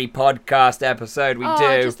every podcast episode we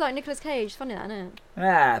do. Just like Nicolas Cage. Funny that, isn't it?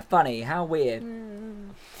 Ah, funny. How weird.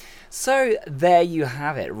 So there you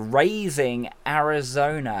have it. Raising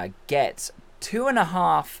Arizona gets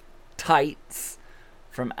 2.5 tights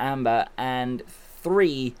from Amber and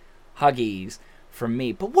 3 Huggies from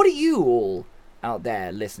me. But what do you all out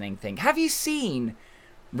there listening think? Have you seen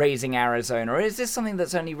Raising Arizona, or is this something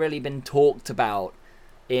that's only really been talked about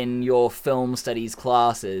in your film studies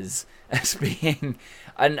classes as being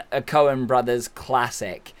a Coen Brothers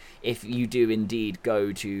classic, if you do indeed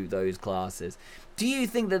go to those classes? Do you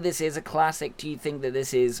think that this is a classic? Do you think that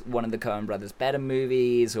this is one of the Coen Brothers' better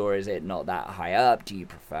movies, or is it not that high up? Do you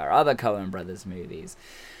prefer other Coen Brothers movies?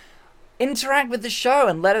 Interact with the show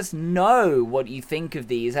and let us know what you think of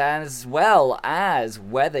these, as well as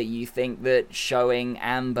whether you think that showing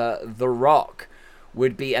Amber The Rock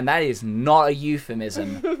would be, and that is not a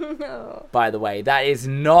euphemism, No. by the way. That is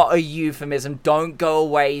not a euphemism. Don't go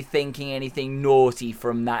away thinking anything naughty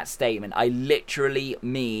from that statement. I literally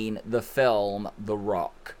mean the film The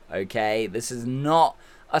Rock, okay? This is not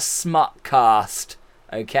a smut cast,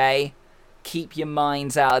 okay? Keep your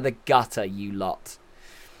minds out of the gutter, you lot.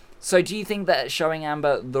 So do you think that showing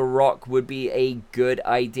Amber The Rock would be a good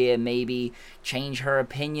idea? Maybe change her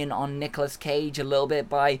opinion on Nicolas Cage a little bit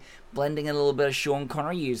by blending a little bit of Sean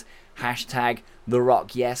Connery? Use hashtag The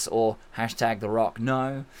Rock yes or hashtag The Rock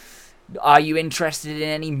no? Are you interested in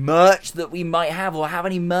any merch that we might have, or have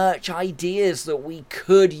any merch ideas that we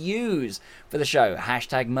could use for the show?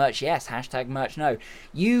 Hashtag merch yes, hashtag merch no.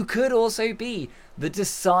 You could also be the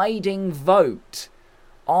deciding vote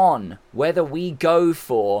on whether we go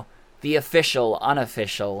for the official,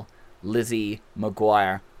 unofficial Lizzie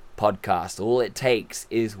McGuire podcast. All it takes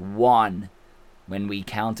is one when we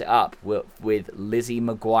count it up with Lizzie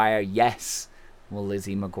McGuire yes or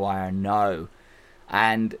Lizzie McGuire no.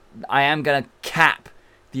 And I am going to cap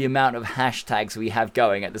the amount of hashtags we have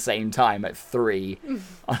going at the same time at 3.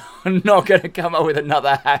 I'm not going to come up with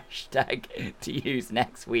another hashtag to use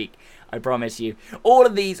next week. I promise you. All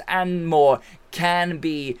of these and more can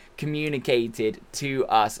be communicated to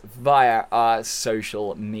us via our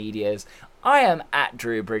social medias. I am at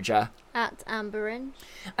Drew Bridger. At Amberin.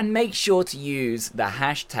 And make sure to use the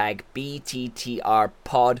hashtag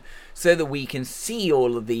BTTRpod so that we can see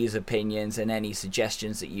all of these opinions and any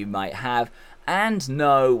suggestions that you might have and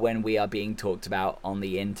know when we are being talked about on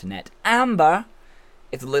the internet. Amber,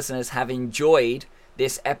 if the listeners have enjoyed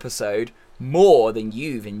this episode more than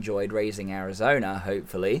you've enjoyed Raising Arizona,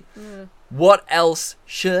 hopefully, what else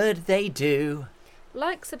should they do?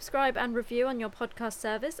 Like, subscribe, and review on your podcast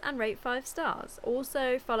service, and rate 5 stars.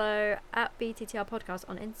 Also, follow at BTTR Podcast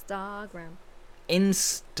on Instagram.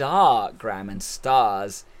 Instagram and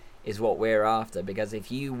stars is what we're after, because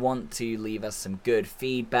if you want to leave us some good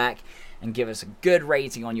feedback and give us a good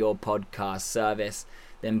rating on your podcast service,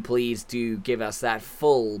 then please do give us that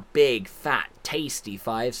full, big, fat, tasty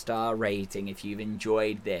 5-star rating if you've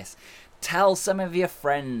enjoyed this. Tell some of your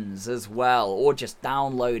friends as well, or just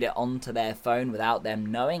download it onto their phone without them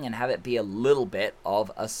knowing and have it be a little bit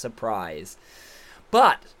of a surprise.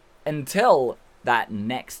 But until that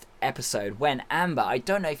next episode, when Amber, I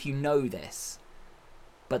don't know if you know this,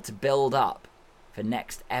 but to build up for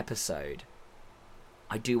next episode,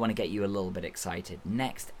 I do want to get you a little bit excited.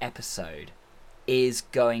 Next episode is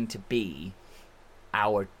going to be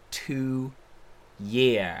our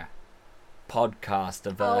 2-year podcast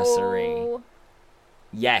anniversary. Oh.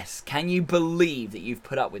 Yes, can you believe that you've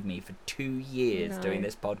put up with me for 2 years No. doing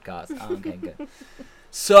this podcast? Oh, okay, good.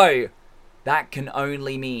 So that can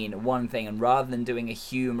only mean one thing, and rather than doing a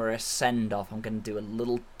humorous send-off, I'm going to do a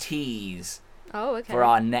little tease Oh, okay. for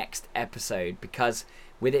our next episode, because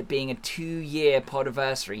with it being a 2-year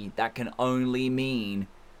podiversary, that can only mean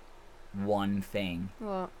one thing.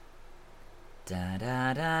 What? Da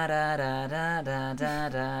da da da da da da da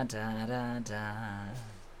da da da da.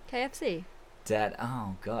 KFC.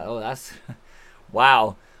 Oh god, oh that's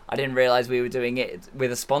wow. I didn't realise we were doing it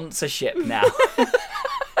with a sponsorship now.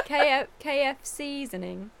 KF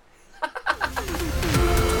seasoning.